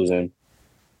conclusion.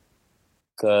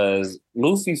 Because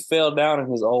Luffy fell down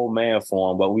in his old man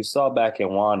form, but we saw back in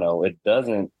Wano, it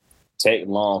doesn't take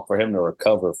long for him to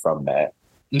recover from that.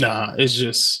 Nah, it's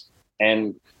just...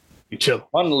 And you chill.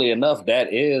 Funnily enough,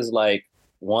 that is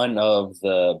one of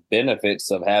the benefits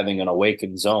of having an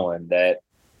awakened Zoan, that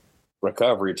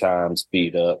recovery time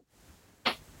speed up.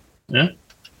 Yeah.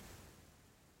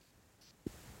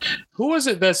 Who was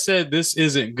it that said this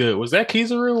isn't good? Was that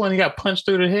Kizaru when he got punched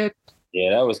through the head?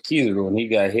 Yeah, that was Kizaru when he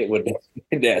got hit with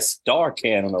that star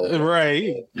cannon.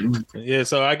 Right. Yeah,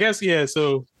 so I guess,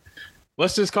 so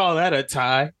let's just call that a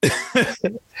tie.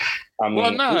 I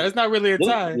mean, it's not really a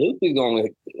tie.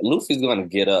 Luffy's gonna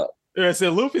get up. Yeah,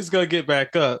 so Luffy's gonna get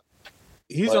back up.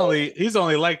 He's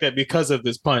only like that because of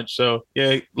this punch. So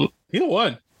yeah, he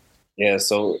won. Yeah,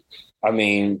 so I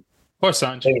mean, poor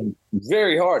Sanji.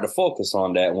 Very hard to focus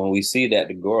on that when we see that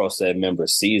the Goro said member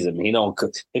sees him. He don't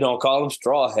call him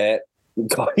Straw Hat. He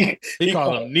called him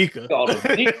Nika. He dropped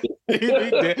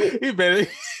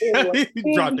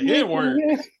the N-word.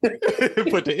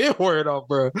 Put the N-word on,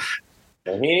 bro.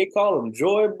 And he ain't call him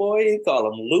Joy Boy. He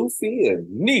call him Luffy and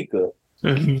Nika.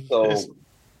 So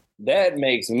that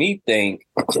makes me think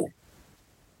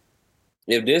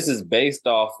if this is based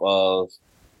off of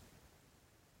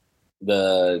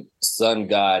the sun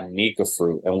god Nika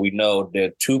fruit, and we know there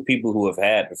are two people who have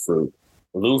had the fruit,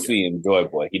 Luffy and Joy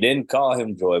Boy. He didn't call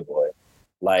him Joy Boy.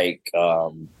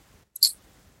 Oh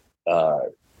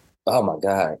my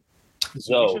God.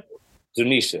 So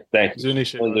Zunisha, thank you.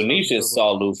 When Zunisha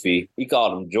saw Luffy, he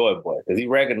called him Joy Boy because he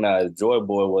recognized Joy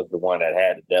Boy was the one that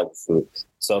had the devil fruit.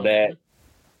 So that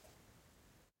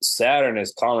Saturn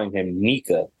is calling him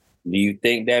Nika. Do you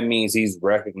think that means he's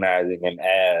recognizing him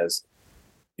as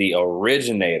the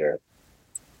originator,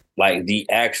 like the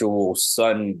actual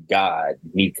sun god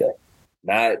Nika,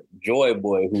 not Joy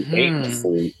Boy who ate the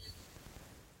fruit,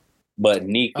 but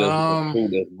Nika who the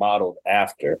fruit is modeled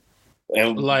after?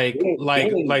 And like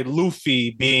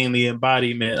Luffy being the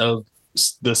embodiment of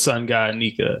the sun god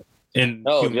Nika in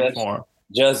human form.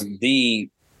 Just the.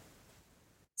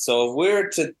 So if we're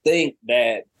to think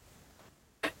that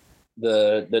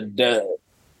the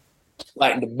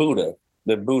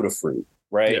Buddha fruit,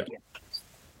 right? Yeah.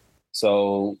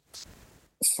 So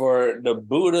for the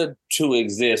Buddha to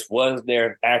exist, was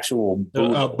there actual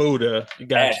Buddha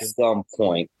at some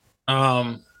point?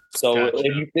 So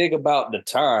if you think about the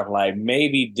time, like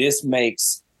maybe this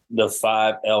makes the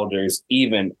five elders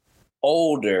even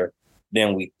older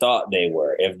than we thought they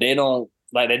were. If they don't,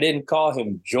 like, they didn't call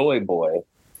him Joy Boy,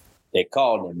 they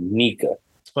called him Nika.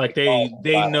 Like they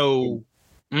know,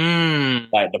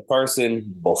 like the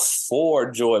person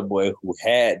before Joy Boy who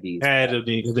had these,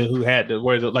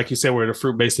 like you said, where the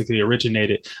fruit basically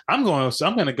originated. I'm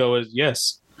gonna go as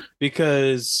yes,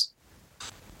 because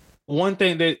one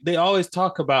thing they always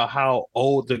talk about how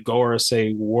old the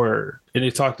Gorosei were, and they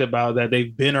talked about that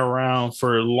they've been around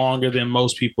for longer than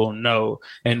most people know,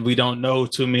 and we don't know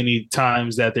too many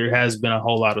times that there has been a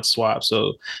whole lot of swaps.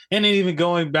 So, and then even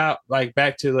going back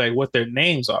to like what their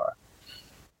names are,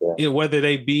 whether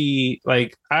they be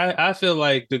like, I feel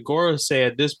like the Gorosei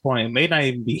at this point may not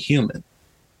even be human.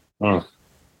 I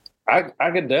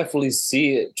could definitely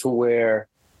see it to where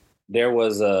there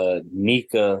was a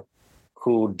Nika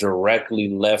who directly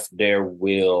left their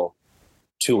will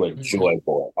to a Joy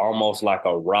Boy, almost like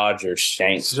a Roger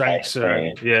Shanks.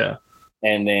 Yeah.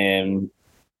 And then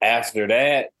after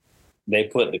that, they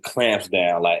put the clamps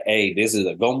down. Like, hey, this is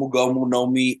a Gomu Gomu no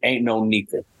Mi, ain't no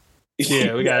Nika.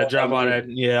 Yeah, we gotta drop all that.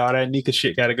 Yeah, all that Nika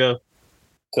shit gotta go.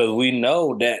 Because we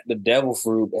know that the devil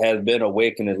fruit has been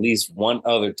awakened at least one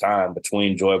other time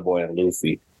between Joy Boy and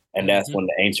Luffy. And that's when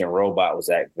the ancient robot was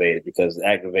activated, because it's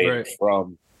activated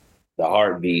from the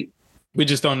heartbeat. We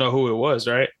just don't know who it was,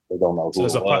 right? We don't know who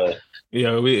it was.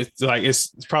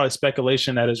 It's probably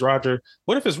speculation that it's Roger.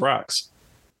 What if it's Rocks?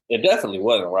 It definitely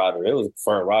wasn't Roger. It was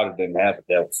for Roger didn't have a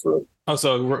devil fruit. Oh,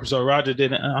 so Roger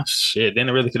didn't. Oh shit! Then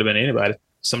it really could have been anybody.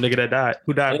 Some nigga that died.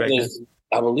 Who died back then?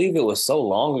 I believe it was so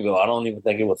long ago. I don't even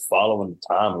think it was following the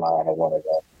timeline or one of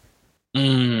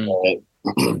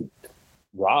that.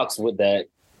 Rocks with that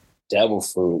devil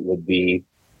fruit would be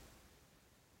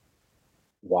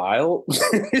wild.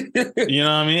 You know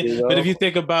what I mean? You know? But if you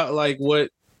think about like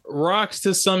what Rocks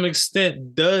to some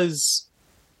extent does,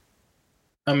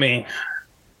 I mean,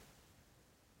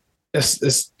 it's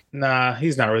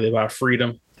he's not really about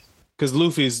freedom, because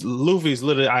Luffy's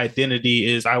literal identity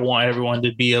is, I want everyone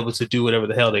to be able to do whatever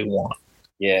the hell they want.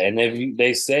 Yeah, and if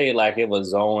they say like it was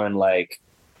Zoan like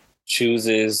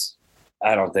chooses,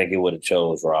 I don't think it would have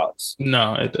chose Rocks.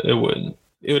 No, it wouldn't.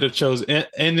 It would have chosen,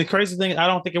 and the crazy thing, I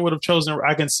don't think it would have chosen.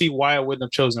 I can see why it wouldn't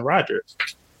have chosen Roger.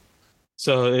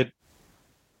 So it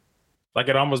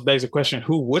almost begs the question: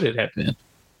 who would it have been?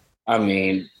 I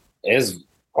mean, it's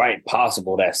quite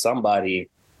possible that somebody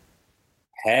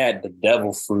had the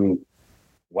devil fruit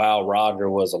while Roger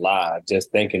was alive,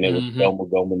 just thinking it was Gomu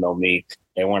Gomu no Mi.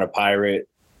 They weren't a pirate,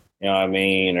 you know what I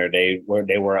mean, or they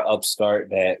were an upstart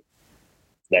that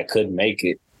couldn't make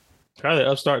it. Probably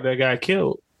upstart that got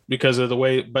killed because of the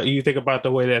way. But you think about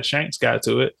the way that Shanks got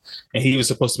to it, and he was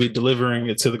supposed to be delivering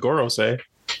it to the Gorosei.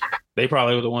 They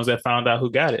probably were the ones that found out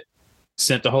who got it.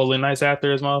 Sent the Holy Knights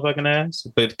after his motherfucking ass,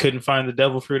 but couldn't find the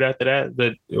devil fruit after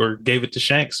that, or gave it to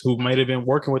Shanks, who might have been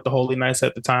working with the Holy Knights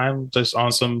at the time, just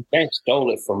on some. Shanks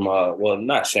stole it from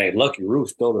not Shanks. Lucky Roo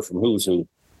stole it from Who's Who.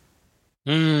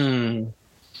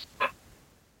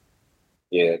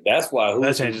 Yeah, that's why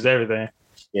that changes everything.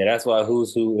 Yeah, that's why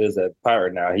Who's Who is a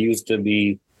pirate now. He used to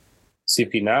be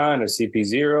CP9 or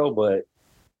CP0, but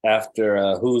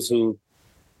after Who's Who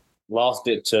lost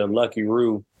it to Lucky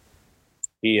Roo,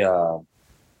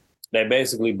 they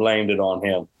basically blamed it on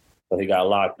him. So he got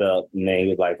locked up, and then he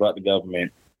was like, fuck the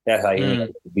government. That's how he ended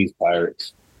up with these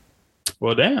pirates.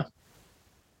 Well, damn.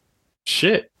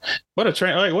 Shit. What a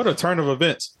turn of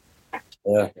events.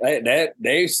 Yeah,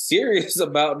 they serious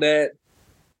about that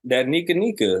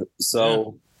Nika.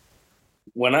 So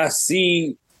when I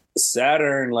see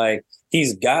Saturn, like,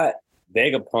 he's got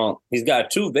Vegapunk, he's got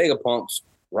two Vegapunks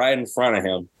right in front of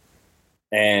him.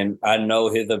 And I know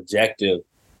his objective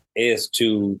is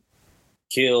to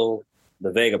kill the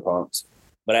Vegapunks.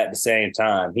 But at the same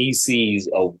time, he sees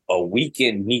a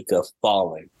weakened Nika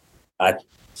falling. I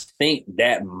think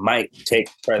that might take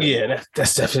precedent. Yeah,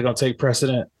 that's definitely going to take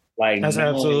precedent. Like, that's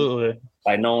absolutely.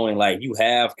 Like, knowing, like, you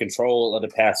have control of the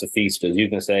pacifistas. You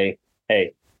can say,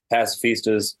 hey,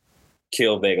 pacifistas,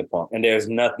 kill Vegapunk. And there's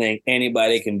nothing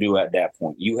anybody can do at that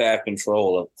point. You have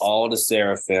control of all the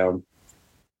Seraphim,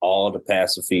 all the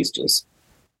pacifistas.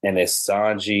 And it's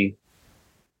Sanji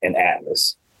and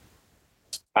Atlas.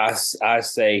 I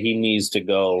say he needs to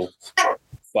go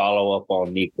follow up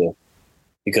on Nika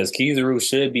because Kizaru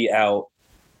should be out,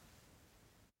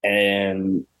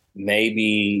 and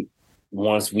maybe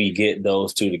once we get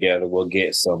those two together, we'll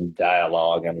get some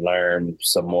dialogue and learn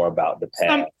some more about the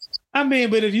past. I mean,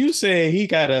 but if you say he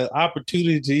got an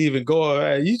opportunity to even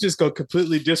go, you just go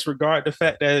completely disregard the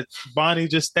fact that Bonnie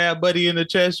just stabbed Buddy in the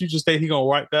chest. You just think he gonna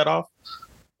wipe that off?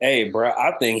 Hey, bro,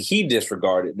 I think he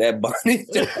disregarded that Bonnie.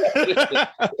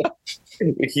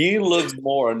 He looks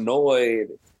more annoyed.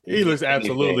 He looks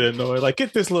absolutely annoyed. Like,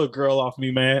 get this little girl off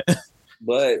me, man.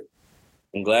 But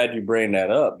I'm glad you bring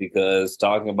that up because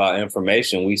talking about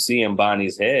information we see in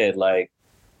Bonnie's head, like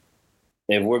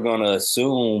if we're going to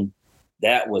assume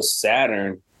that was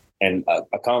Saturn and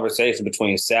a conversation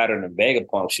between Saturn and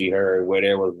Vegapunk she heard where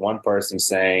there was one person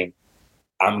saying,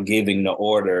 I'm giving the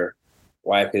order,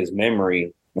 wipe his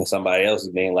memory, and somebody else is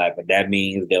being like, but that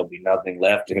means there'll be nothing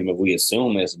left to him if we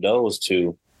assume it's those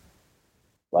two.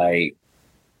 Like,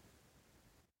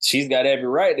 she's got every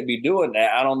right to be doing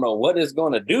that. I don't know what it's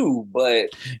going to do, but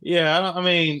yeah, I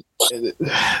mean,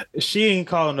 she ain't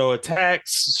calling no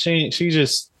attacks. She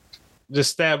just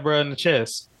stabbed bro in the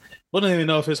chest. We don't even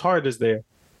know if his heart is there.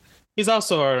 He's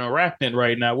also an arachnid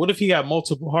right now. What if he got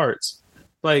multiple hearts?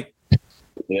 Like,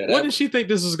 what did she think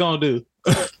this was going to do?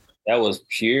 That was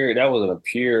a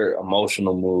pure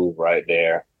emotional move right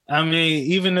there. I mean,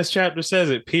 even this chapter says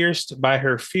it, pierced by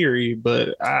her fury,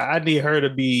 but I need her to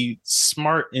be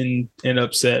smart and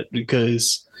upset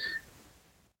because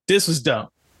this was dumb.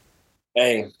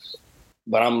 Hey,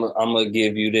 but I'm gonna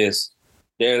give you this.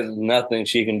 There's nothing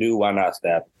she can do. Why not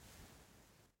stab?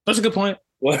 That's a good point.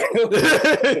 What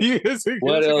else is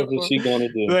she gonna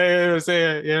do? Yeah,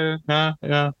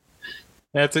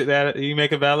 that's it. That you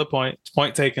make a valid point.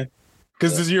 Point taken.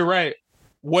 Because you're right.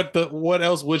 What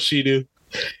else would she do?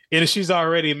 And if she's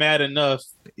already mad enough,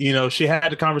 she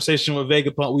had a conversation with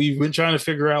Vegapunk. We've been trying to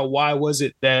figure out why was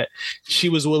it that she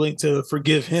was willing to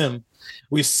forgive him.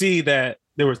 We see that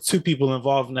there were two people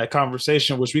involved in that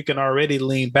conversation, which we can already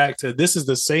lean back to. This is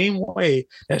the same way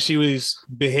that she was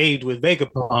behaved with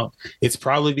Vegapunk. It's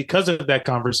probably because of that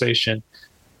conversation.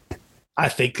 I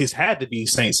think this had to be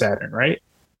Saint Saturn, right?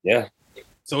 Yeah.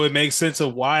 So it makes sense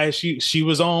of why she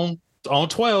was on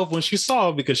 12 when she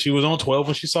saw, because she was on 12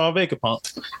 when she saw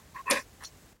Vegapunk.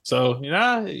 So,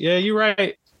 yeah, you're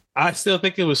right. I still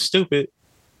think it was stupid.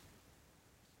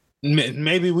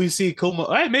 Maybe we see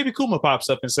Kuma. Hey, maybe Kuma pops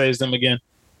up and saves them again.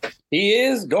 He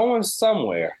is going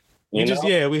somewhere.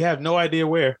 We have no idea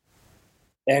where.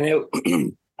 And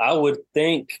I would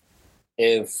think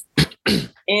if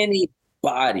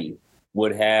anybody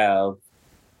would have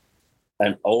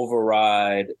an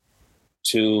override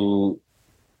to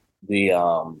the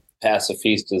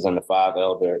pacifistas and the five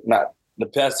elder, not the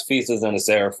pacifistas and the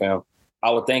seraphim,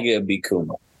 I would think it would be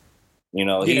Kuma.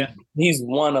 He's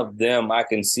one of them. I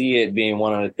can see it being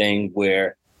one of the things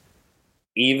where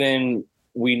even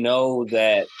we know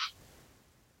that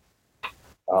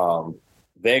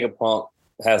Vegapunk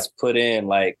has put in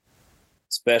like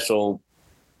special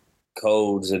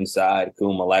codes inside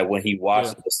Kuma, like when he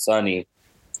watched the Sunny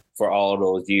for all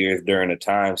those years during the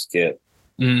time skip.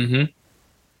 Mm-hmm.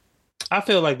 I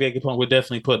feel like Vegapunk would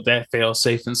definitely put that fail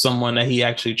safe in someone that he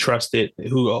actually trusted,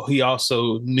 who he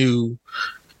also knew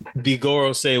the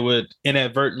Gorosei would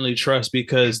inadvertently trust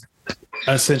because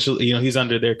essentially, he's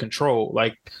under their control.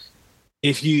 Like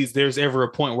if there's ever a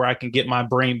point where I can get my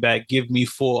brain back, give me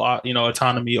full,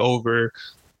 autonomy over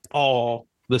all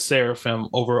the Seraphim,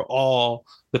 over all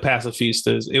the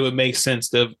pacifistas, it would make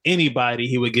sense of anybody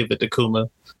he would give it to Kuma,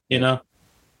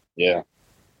 Yeah.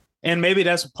 And maybe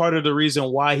that's part of the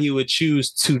reason why he would choose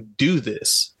to do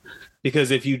this.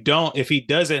 Because if he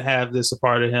doesn't have this a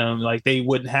part of him, like they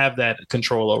wouldn't have that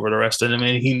control over the rest of them.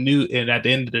 And he knew, and at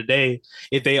the end of the day,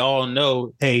 if they all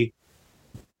know, hey,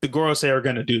 the Gorosei are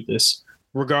going to do this,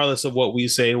 regardless of what we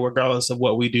say, regardless of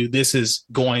what we do, this is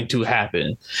going to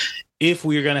happen. If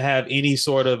we're going to have any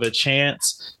sort of a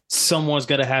chance, someone's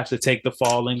going to have to take the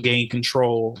fall and gain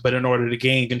control. But in order to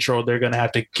gain control, they're going to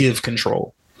have to give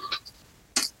control.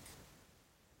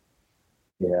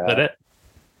 Yeah.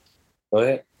 Go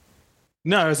ahead.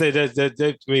 No, I say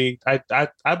that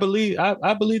I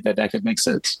believe that could make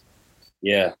sense.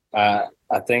 Yeah, I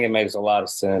think it makes a lot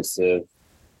of sense if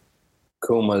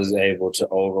Kuma is able to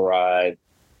override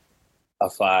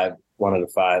one of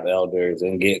the five elders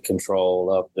and get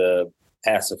control of the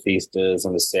pacifistas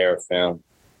and the seraphim,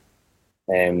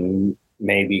 and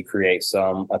maybe create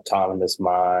some autonomous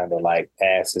mind or like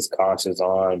pass his conscience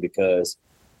on, because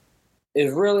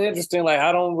it's really interesting. Like,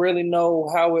 I don't really know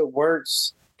how it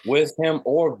works with him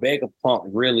or Vegapunk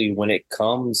really when it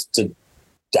comes to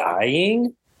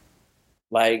dying.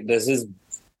 Like, does his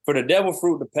for the devil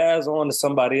fruit to pass on to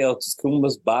somebody else, does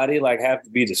Kuma's body like have to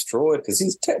be destroyed? Because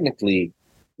he's technically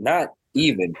not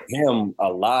even him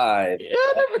alive. Yeah,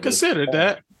 I never considered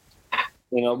that.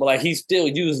 You know, but like he's still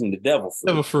using the devil fruit.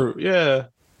 Devil fruit, yeah.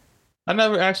 I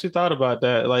never actually thought about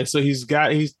that. Like, so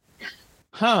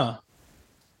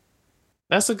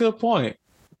that's a good point.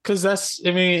 Because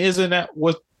isn't that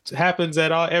what happens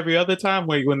at all every other time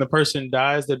where when the person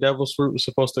dies, the devil's fruit is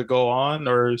supposed to go on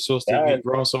or supposed to be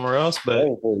grown somewhere else? But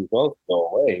both go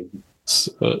away.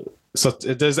 So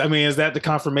it does. I mean, is that the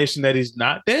confirmation that he's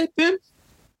not dead then?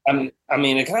 I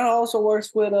mean, it kind of also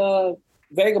works with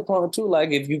Vegapunk too.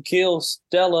 Like, if you kill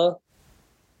Stella,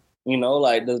 you know,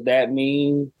 like, does that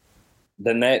mean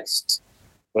the next,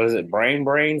 what is it,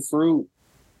 brain fruit?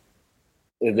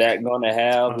 Is that going to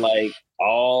have like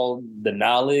all the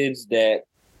knowledge that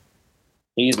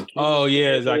he's? Oh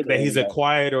yeah, it's like that he's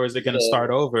acquired, or is it going to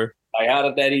start over? Like, how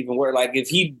does that even work? Like, if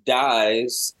he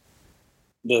dies,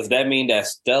 does that mean that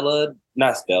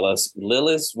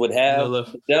Lilith would have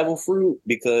the devil fruit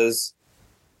because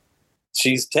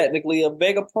she's technically a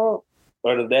Vegapunk?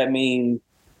 Or does that mean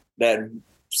that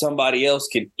somebody else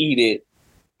can eat it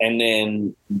and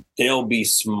then they'll be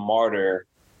smarter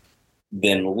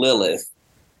than Lilith?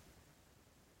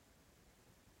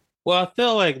 Well, I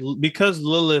feel like because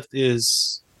Lilith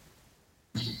is...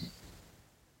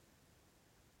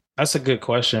 That's a good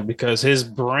question, because his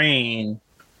brain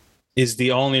is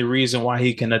the only reason why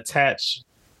he can attach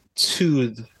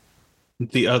to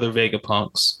the other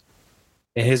Vegapunks.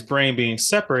 And his brain being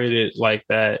separated like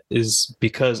that is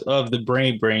because of the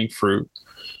brain fruit.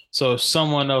 So if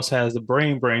someone else has the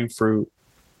brain fruit,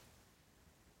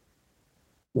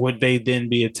 would they then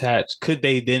be attached? Could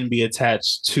they then be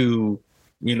attached to,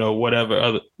 you know, whatever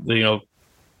other, you know,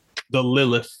 the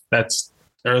Lilith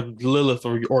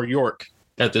or York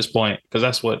at this point? Because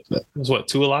that's what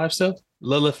two alive stuff.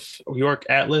 Lilith, York,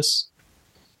 Atlas.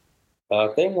 I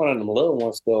think one of them little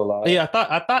ones still alive. Yeah,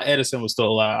 I thought Edison was still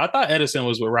alive. I thought Edison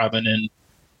was with Robin and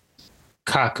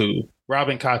Kaku.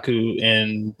 Robin, Kaku,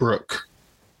 and Brooke.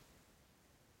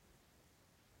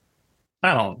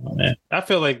 I don't know, man. I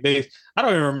feel like I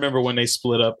don't even remember when they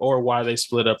split up or why they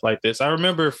split up like this. I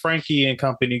remember Frankie and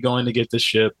company going to get the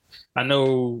ship. I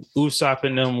know Usopp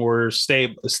and them were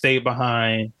stay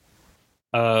behind.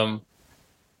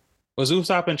 Was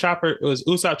Usopp,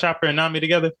 Chopper, and Nami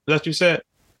together? Is that what you said?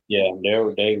 Yeah, they're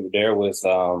with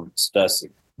Stussy,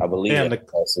 I believe. Damn,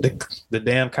 the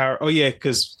damn Kyra. Oh yeah,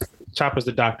 because Chopper's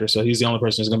the doctor, so he's the only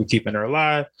person who's going to be keeping her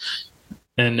alive.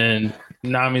 And then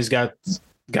Nami's got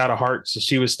a heart, so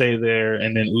she would stay there,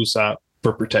 and then Usopp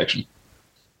for protection.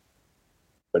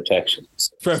 Protection.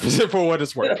 For what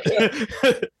it's worth.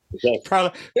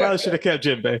 Probably should have kept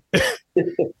Jinbei.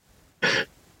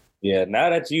 Yeah, now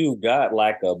that you've got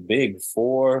like a big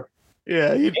four,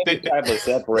 any type of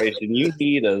separation, you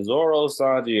need a Zoro,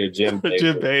 Sanji, or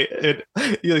Jinbei.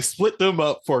 And you split them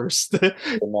up first.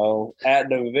 You know, at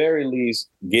the very least,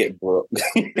 get Brooke.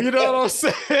 You know what I'm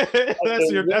saying?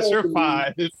 That's your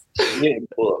five.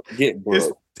 Get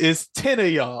Brooke. It's 10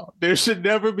 of y'all. There should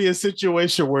never be a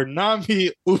situation where Nami,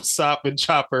 Usopp, and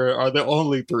Chopper are the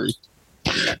only three.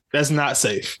 That's not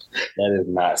safe. That is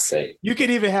not safe. You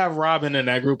could even have Robin in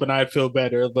that group and I'd feel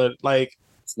better, but like,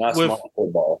 it's not smart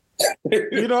football.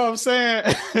 You know what I'm saying?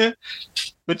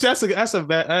 But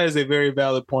that is a very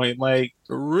valid point. Like,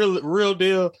 real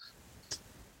deal.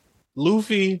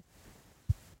 Luffy,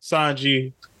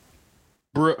 Sanji,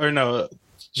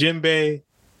 Jinbei,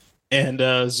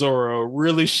 and Zoro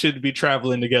really should be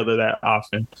traveling together that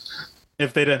often.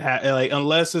 If they didn't have, like,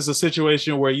 unless it's a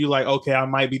situation where you like, okay, I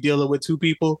might be dealing with two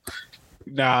people.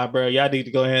 Nah, bro, y'all need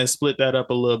to go ahead and split that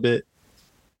up a little bit.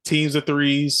 Teams of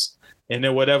threes, and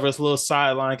then whatever's little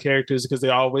sideline characters, because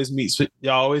y'all always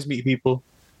meet people.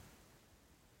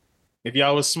 If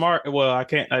y'all was smart, well, I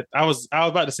was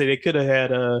about to say they could have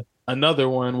had another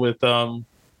one with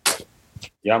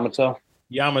Yamato,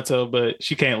 but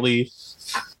she can't leave.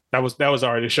 That was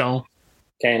already shown.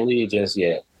 Can't leave just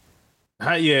yet.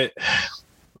 Not yet.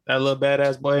 That little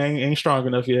badass boy ain't strong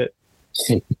enough yet.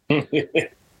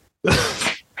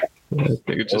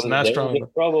 Just not strong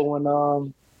enough. Trouble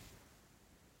when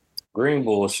Green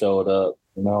Bull showed up.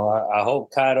 You know, I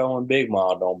hope Kaido and Big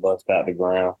Mom don't bust out the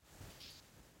ground.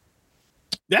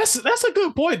 That's a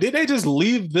good point. Did they just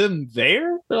leave them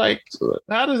there? Like,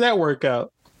 how does that work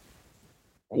out?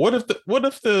 What if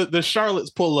the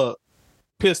Charlottes pull up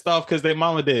pissed off because their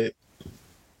mama dead?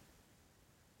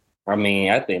 I mean,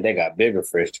 I think they got bigger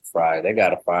fish to fry. They got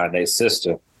to find their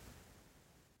sister.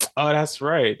 Oh, that's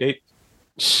right.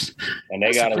 And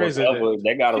they gotta recover.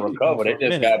 They gotta recover. They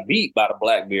just got beat by the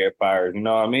Blackbeard Pirates. You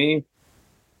know what I mean?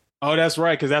 Oh, that's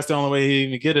right, because that's the only way he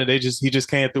even get it. He just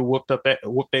came through,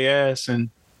 whooped their ass, and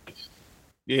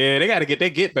yeah, they got to get their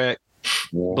get back.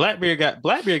 Yeah. Blackbeard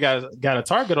got a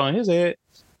target on his head.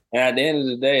 And at the end of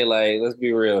the day, like, let's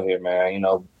be real here, man. You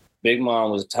know, Big Mom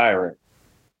was a tyrant.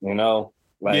 You know,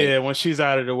 like, yeah. When she's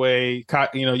out of the way,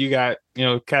 you know, you got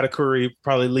Katakuri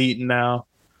probably leading now.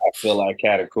 I feel like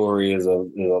Katakuri is a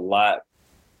lot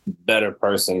better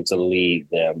person to lead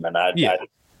them, and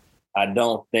I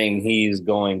don't think he's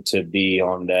going to be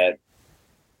on that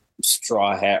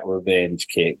straw hat revenge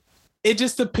kick. It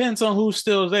just depends on who's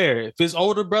still there. If his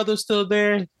older brother's still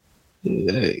there,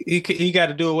 he got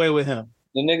to do away with him.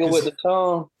 The nigga with the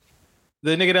tongue?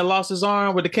 The nigga that lost his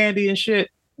arm with the candy and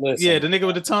shit? Listen, yeah, the nigga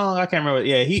with the tongue. I can't remember.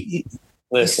 Yeah, he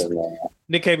listen, man.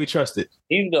 Nick can't be trusted.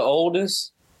 He's the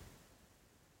oldest,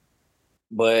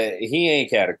 but he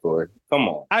ain't Katakuri. Come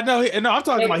on. I know. I'm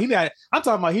talking about he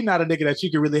not a nigga that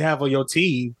you can really have on your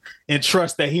team and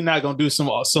trust that he not gonna do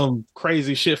some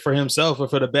crazy shit for himself or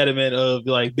for the betterment of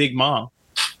like Big Mom.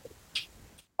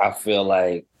 I feel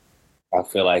like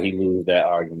he lose that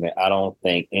argument. I don't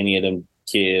think any of them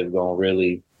kids gonna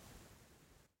really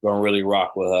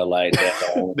rock with her like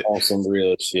that on some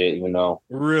real shit, you know.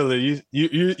 Really,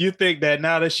 you think that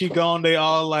now that she gone, they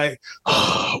all like,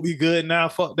 oh, we good now?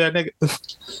 Fuck that nigga.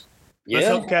 Let's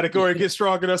help Katakuri get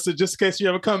strong enough so just in case you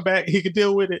ever come back, he could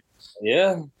deal with it.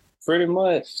 Yeah, pretty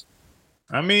much.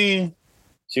 I mean,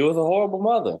 she was a horrible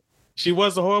mother. She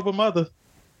was a horrible mother.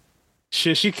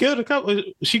 She killed a couple.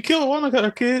 She killed one of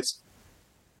her kids.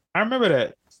 I remember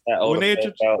that.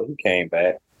 He came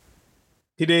back.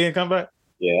 He didn't come back.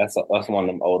 Yeah, that's one of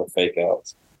them older fake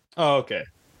outs. Oh, okay.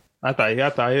 I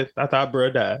thought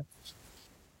bro died.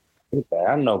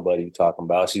 I know buddy you talking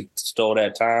about. She stole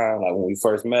that time, like when we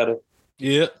first met her.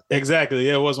 Yeah, exactly.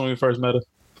 Yeah, it was when we first met her.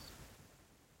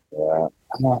 Yeah,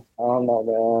 I don't know,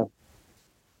 man.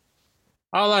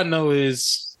 All I know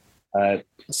is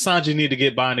Sanji need to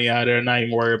get Bonnie out of there and not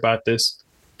even worry about this.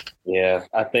 Yeah,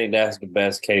 I think that's the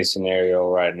best case scenario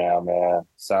right now, man.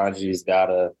 Sanji's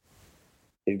gotta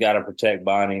protect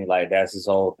Bonnie. Like, that's his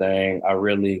whole thing. I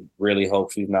really, really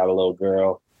hope she's not a little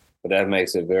girl, but that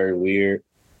makes it very weird.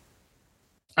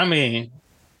 I mean,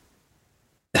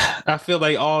 I feel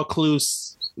like all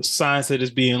clues signs it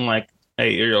as being like a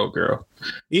 8-year-old girl,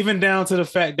 even down to the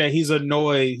fact that he's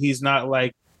annoyed. He's not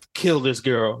like, kill this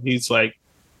girl. He's like,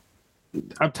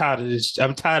 I'm tired of this.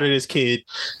 I'm tired of this kid,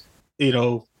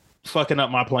 fucking up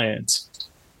my plans.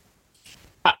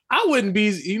 I wouldn't be,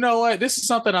 you know what? This is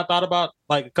something I thought about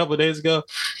like a couple of days ago,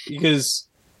 because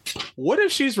what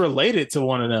if she's related to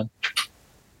one of them?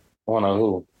 One of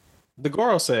who? The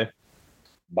girl say.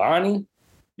 Bonnie?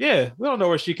 Yeah, we don't know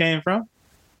where she came from.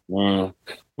 We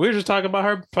were just talking about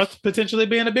her potentially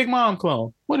being a Big Mom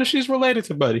clone. What if she's related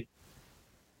to Buddy?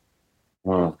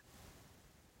 Don't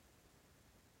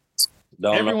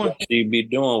know what she'd be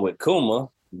doing with Kuma,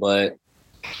 but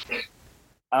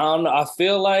I don't know. I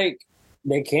feel like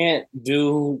they can't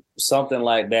do something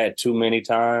like that too many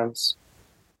times.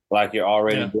 Like you're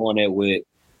already doing it with.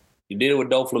 You did it with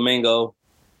Doflamingo.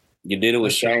 You did it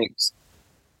with Shanks.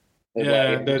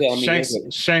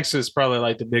 Shanks is probably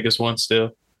like the biggest one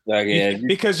still. Like, yeah,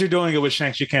 because you're doing it with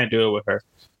Shanks, you can't do it with her.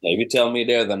 If you tell me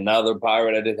there's another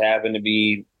pirate that just happened to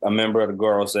be a member of the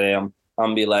Girl Sam, I'm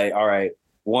gonna be like, all right,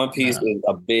 One Piece is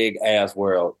a big ass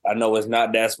world. I know it's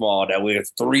not that small. That we have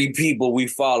 3 people we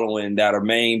following that are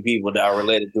main people that are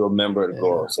related to a member of the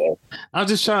Girl Sam. I'm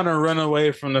just trying to run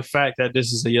away from the fact that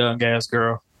this is a young ass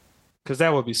girl, because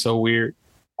that would be so weird.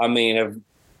 I mean,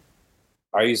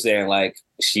 are you saying like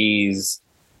she's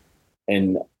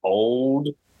an old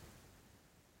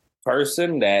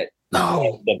person that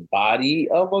has the body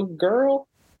of a girl?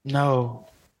 No,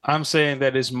 I'm saying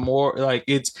that it's more like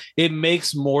it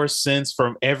makes more sense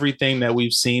from everything that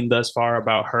we've seen thus far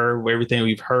about her, everything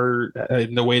we've heard,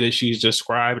 in the way that she's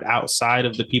described outside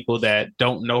of the people that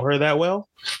don't know her that well.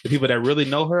 The people that really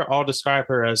know her all describe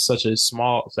her as such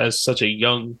a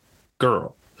young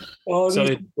girl. Oh, so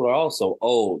these people are also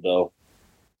old though.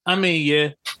 I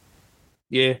mean,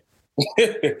 yeah.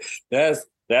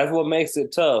 That's what makes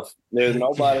it tough. There's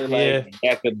nobody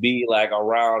that could be like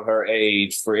around her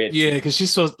age for it. Yeah, because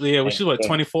she's so was she what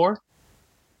 24?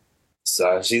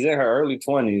 So she's in her early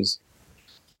 20s.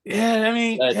 Yeah, I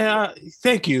mean,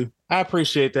 thank you. I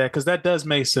appreciate that, because that does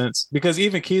make sense. Because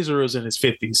even Kizaru's in his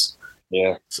 50s.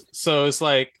 Yeah. So it's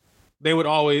like they would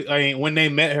always. I mean, when they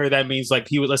met her, that means like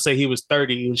let's say he was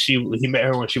 30 and he met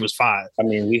her when she was 5. I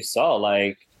mean, we saw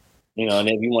like. And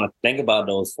if you want to think about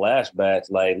those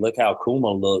flashbacks, like look how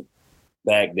Kuma looked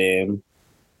back then.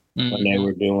 when they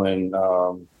were doing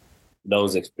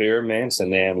those experiments,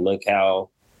 and then look how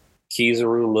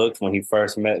Kizaru looked when he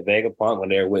first met Vegapunk when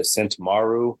they were with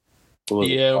Sentomaru, who was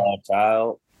a small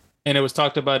child. And it was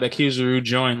talked about that Kizaru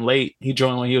joined late. He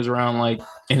joined when he was around like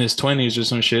in his 20s or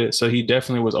some shit. So he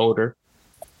definitely was older.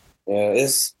 Yeah,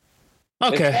 it's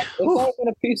okay. It's all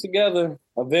gonna piece together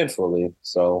eventually.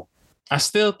 So I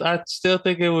still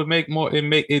think it would make more.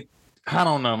 I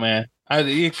don't know, man.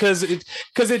 Because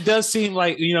it does seem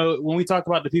like, you know, when we talk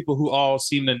about the people who all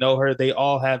seem to know her, they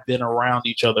all have been around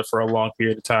each other for a long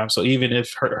period of time. So even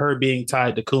if her being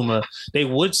tied to Kuma, they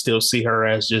would still see her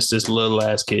as just this little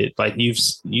ass kid. Like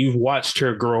you've watched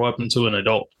her grow up into an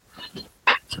adult.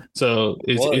 So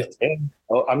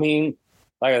I mean,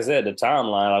 like I said, the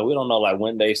timeline, like we don't know like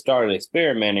when they started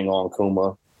experimenting on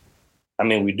Kuma. I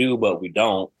mean, we do, but we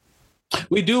don't.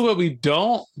 We do, but we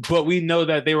don't. But we know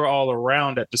that they were all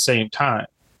around at the same time.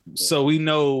 So we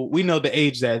know the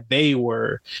age that they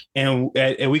were, and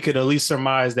we could at least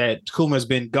surmise that Kuma's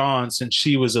been gone since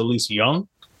she was at least young.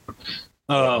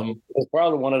 It's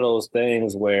probably one of those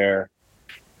things where,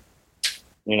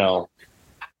 you know,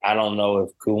 I don't know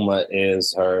if Kuma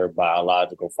is her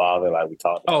biological father, like we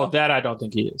talked about. Oh, that I don't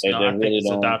think he is. No, I think he's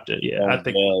adopted. Yeah, I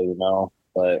think you know,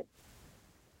 but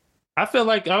I feel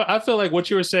like what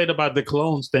you were saying about the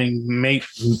clones thing may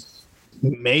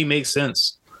make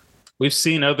sense. We've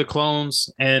seen other clones,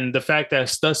 and the fact that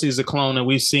Stussy's a clone, and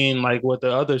we've seen like what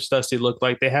the other Stussy look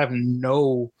like. They have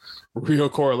no real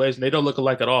correlation. They don't look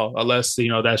alike at all, unless you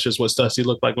know that's just what Stussy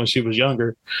looked like when she was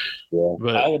younger. Yeah,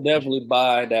 but I would definitely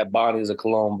buy that Bonnie's a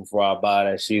clone before I buy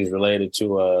that she's related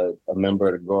to a member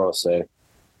of the Gorosei.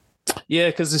 Yeah,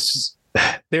 because it's just.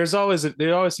 There always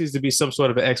seems to be some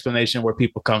sort of an explanation where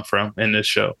people come from in this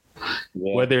show,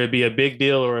 whether it be a big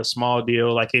deal or a small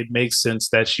deal. Like it makes sense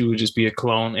that she would just be a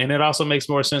clone, and it also makes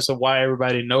more sense of why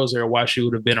everybody knows her, why she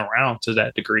would have been around to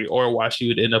that degree, or why she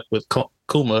would end up with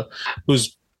Kuma, who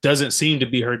doesn't seem to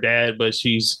be her dad, but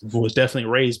was definitely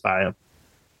raised by him.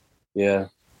 Yeah,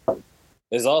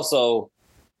 it's also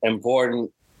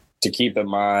important to keep in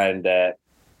mind that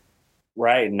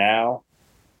right now,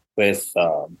 with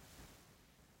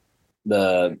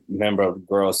the member of the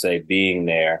Gorosei being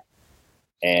there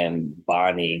and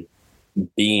Bonnie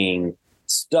being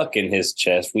stuck in his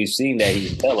chest, we've seen that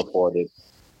he's teleported.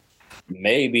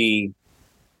 Maybe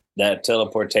that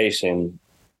teleportation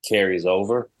carries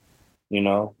over, you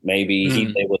know, maybe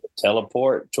he's able to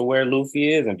teleport to where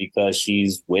Luffy is, and because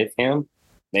she's with him,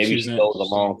 maybe she goes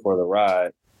along for the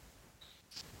ride.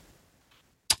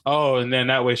 Oh, and then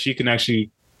that way she can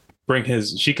actually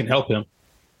she can help him.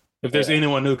 If there's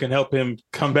anyone who can help him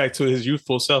come back to his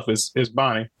youthful self, is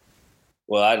Bonnie.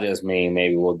 Well, I just mean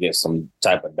maybe we'll get some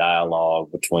type of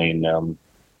dialogue between them.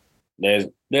 I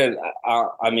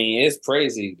mean, it's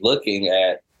crazy looking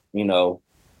at, you know,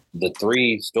 the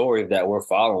 3 stories that we're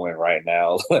following right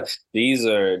now. These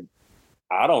are,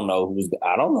 I don't know who's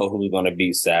going to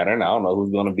beat Saturn. I don't know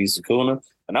who's going to beat Sukuna.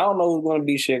 And I don't know who's going to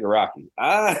be Shigaraki.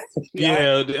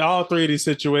 All 3 of these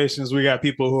situations, we got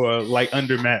people who are like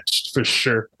undermatched for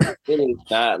sure. It is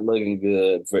not looking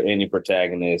good for any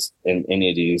protagonist in any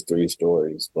of these 3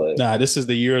 stories. But this is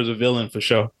the year of the villain for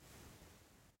sure.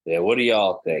 Yeah, what do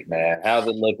y'all think, man? How's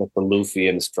it looking for Luffy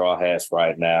and the Straw Hats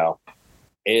right now?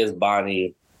 Is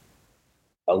Bonnie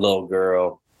a little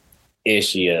girl? Is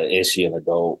she an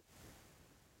adult?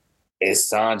 Is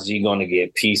Sanji going to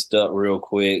get pieced up real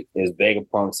quick? Is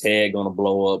Vegapunk's head going to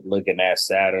blow up looking at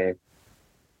Saturn?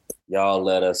 Y'all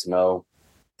let us know.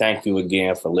 Thank you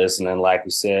again for listening. Like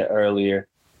we said earlier,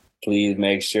 please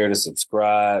make sure to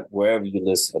subscribe wherever you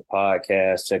listen to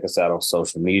podcasts. Check us out on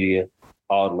social media.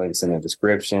 All the links in the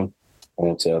description. And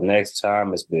until next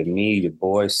time, it's been me, your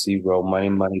boy, C-Ro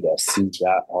Money. That's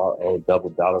C.R.O.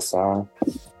 $.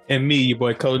 And me, your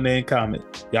boy, Codename Comet.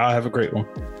 Y'all have a great one.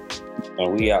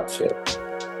 And we out here.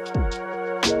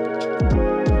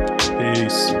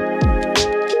 Peace.